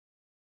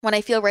 When I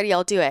feel ready,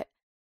 I'll do it.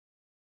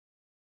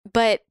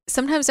 But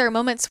sometimes there are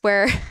moments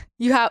where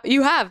you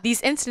have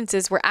these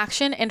instances where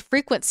action and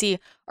frequency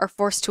are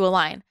forced to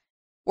align,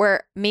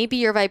 where maybe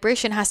your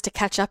vibration has to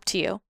catch up to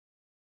you,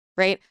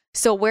 right?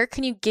 So where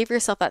can you give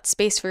yourself that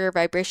space for your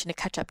vibration to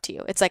catch up to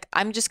you? It's like,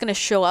 I'm just going to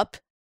show up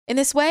in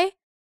this way,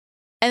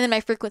 and then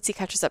my frequency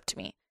catches up to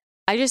me.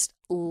 I just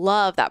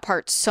love that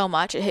part so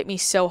much. It hit me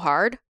so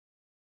hard.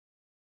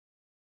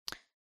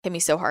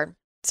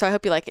 So I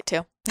hope you like it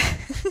too.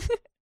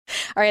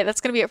 All right, that's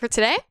going to be it for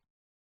today.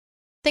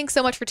 Thanks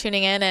so much for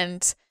tuning in.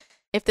 And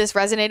if this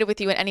resonated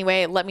with you in any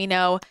way, let me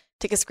know.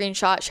 Take a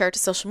screenshot, share it to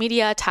social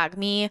media, tag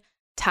me,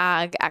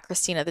 tag at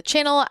Christina the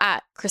Channel,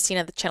 at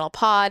Christina the Channel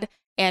Pod,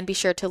 and be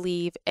sure to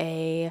leave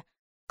a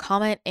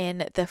comment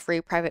in the free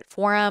private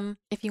forum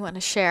if you want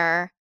to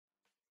share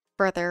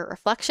further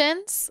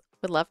reflections.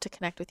 Would love to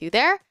connect with you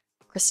there.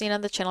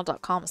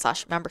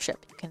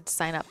 ChristinaTheChannel.com/membership. You can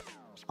sign up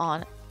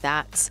on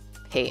that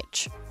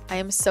page. I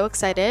am so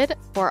excited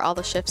for all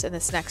the shifts in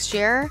this next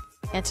year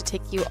and to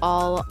take you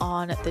all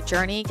on the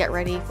journey. Get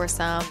ready for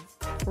some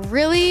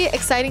really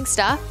exciting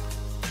stuff.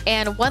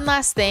 And one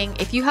last thing,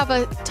 if you have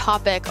a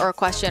topic or a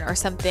question or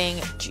something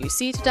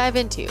juicy to dive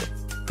into,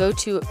 go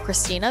to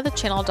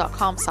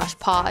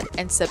ChristinaTheChannel.com/pod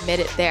and submit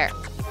it there.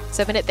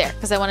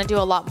 Because I want to do a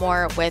lot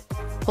more with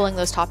pulling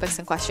those topics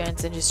and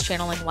questions and just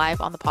channeling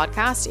live on the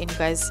podcast. And you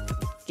guys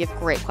give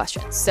great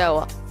questions.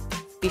 So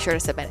be sure to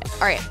submit it.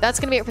 All right, that's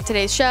going to be it for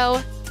today's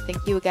show.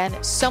 Thank you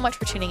again so much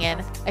for tuning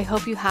in. I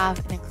hope you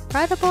have an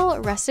incredible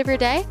rest of your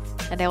day,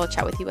 and I will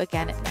chat with you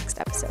again next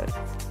episode.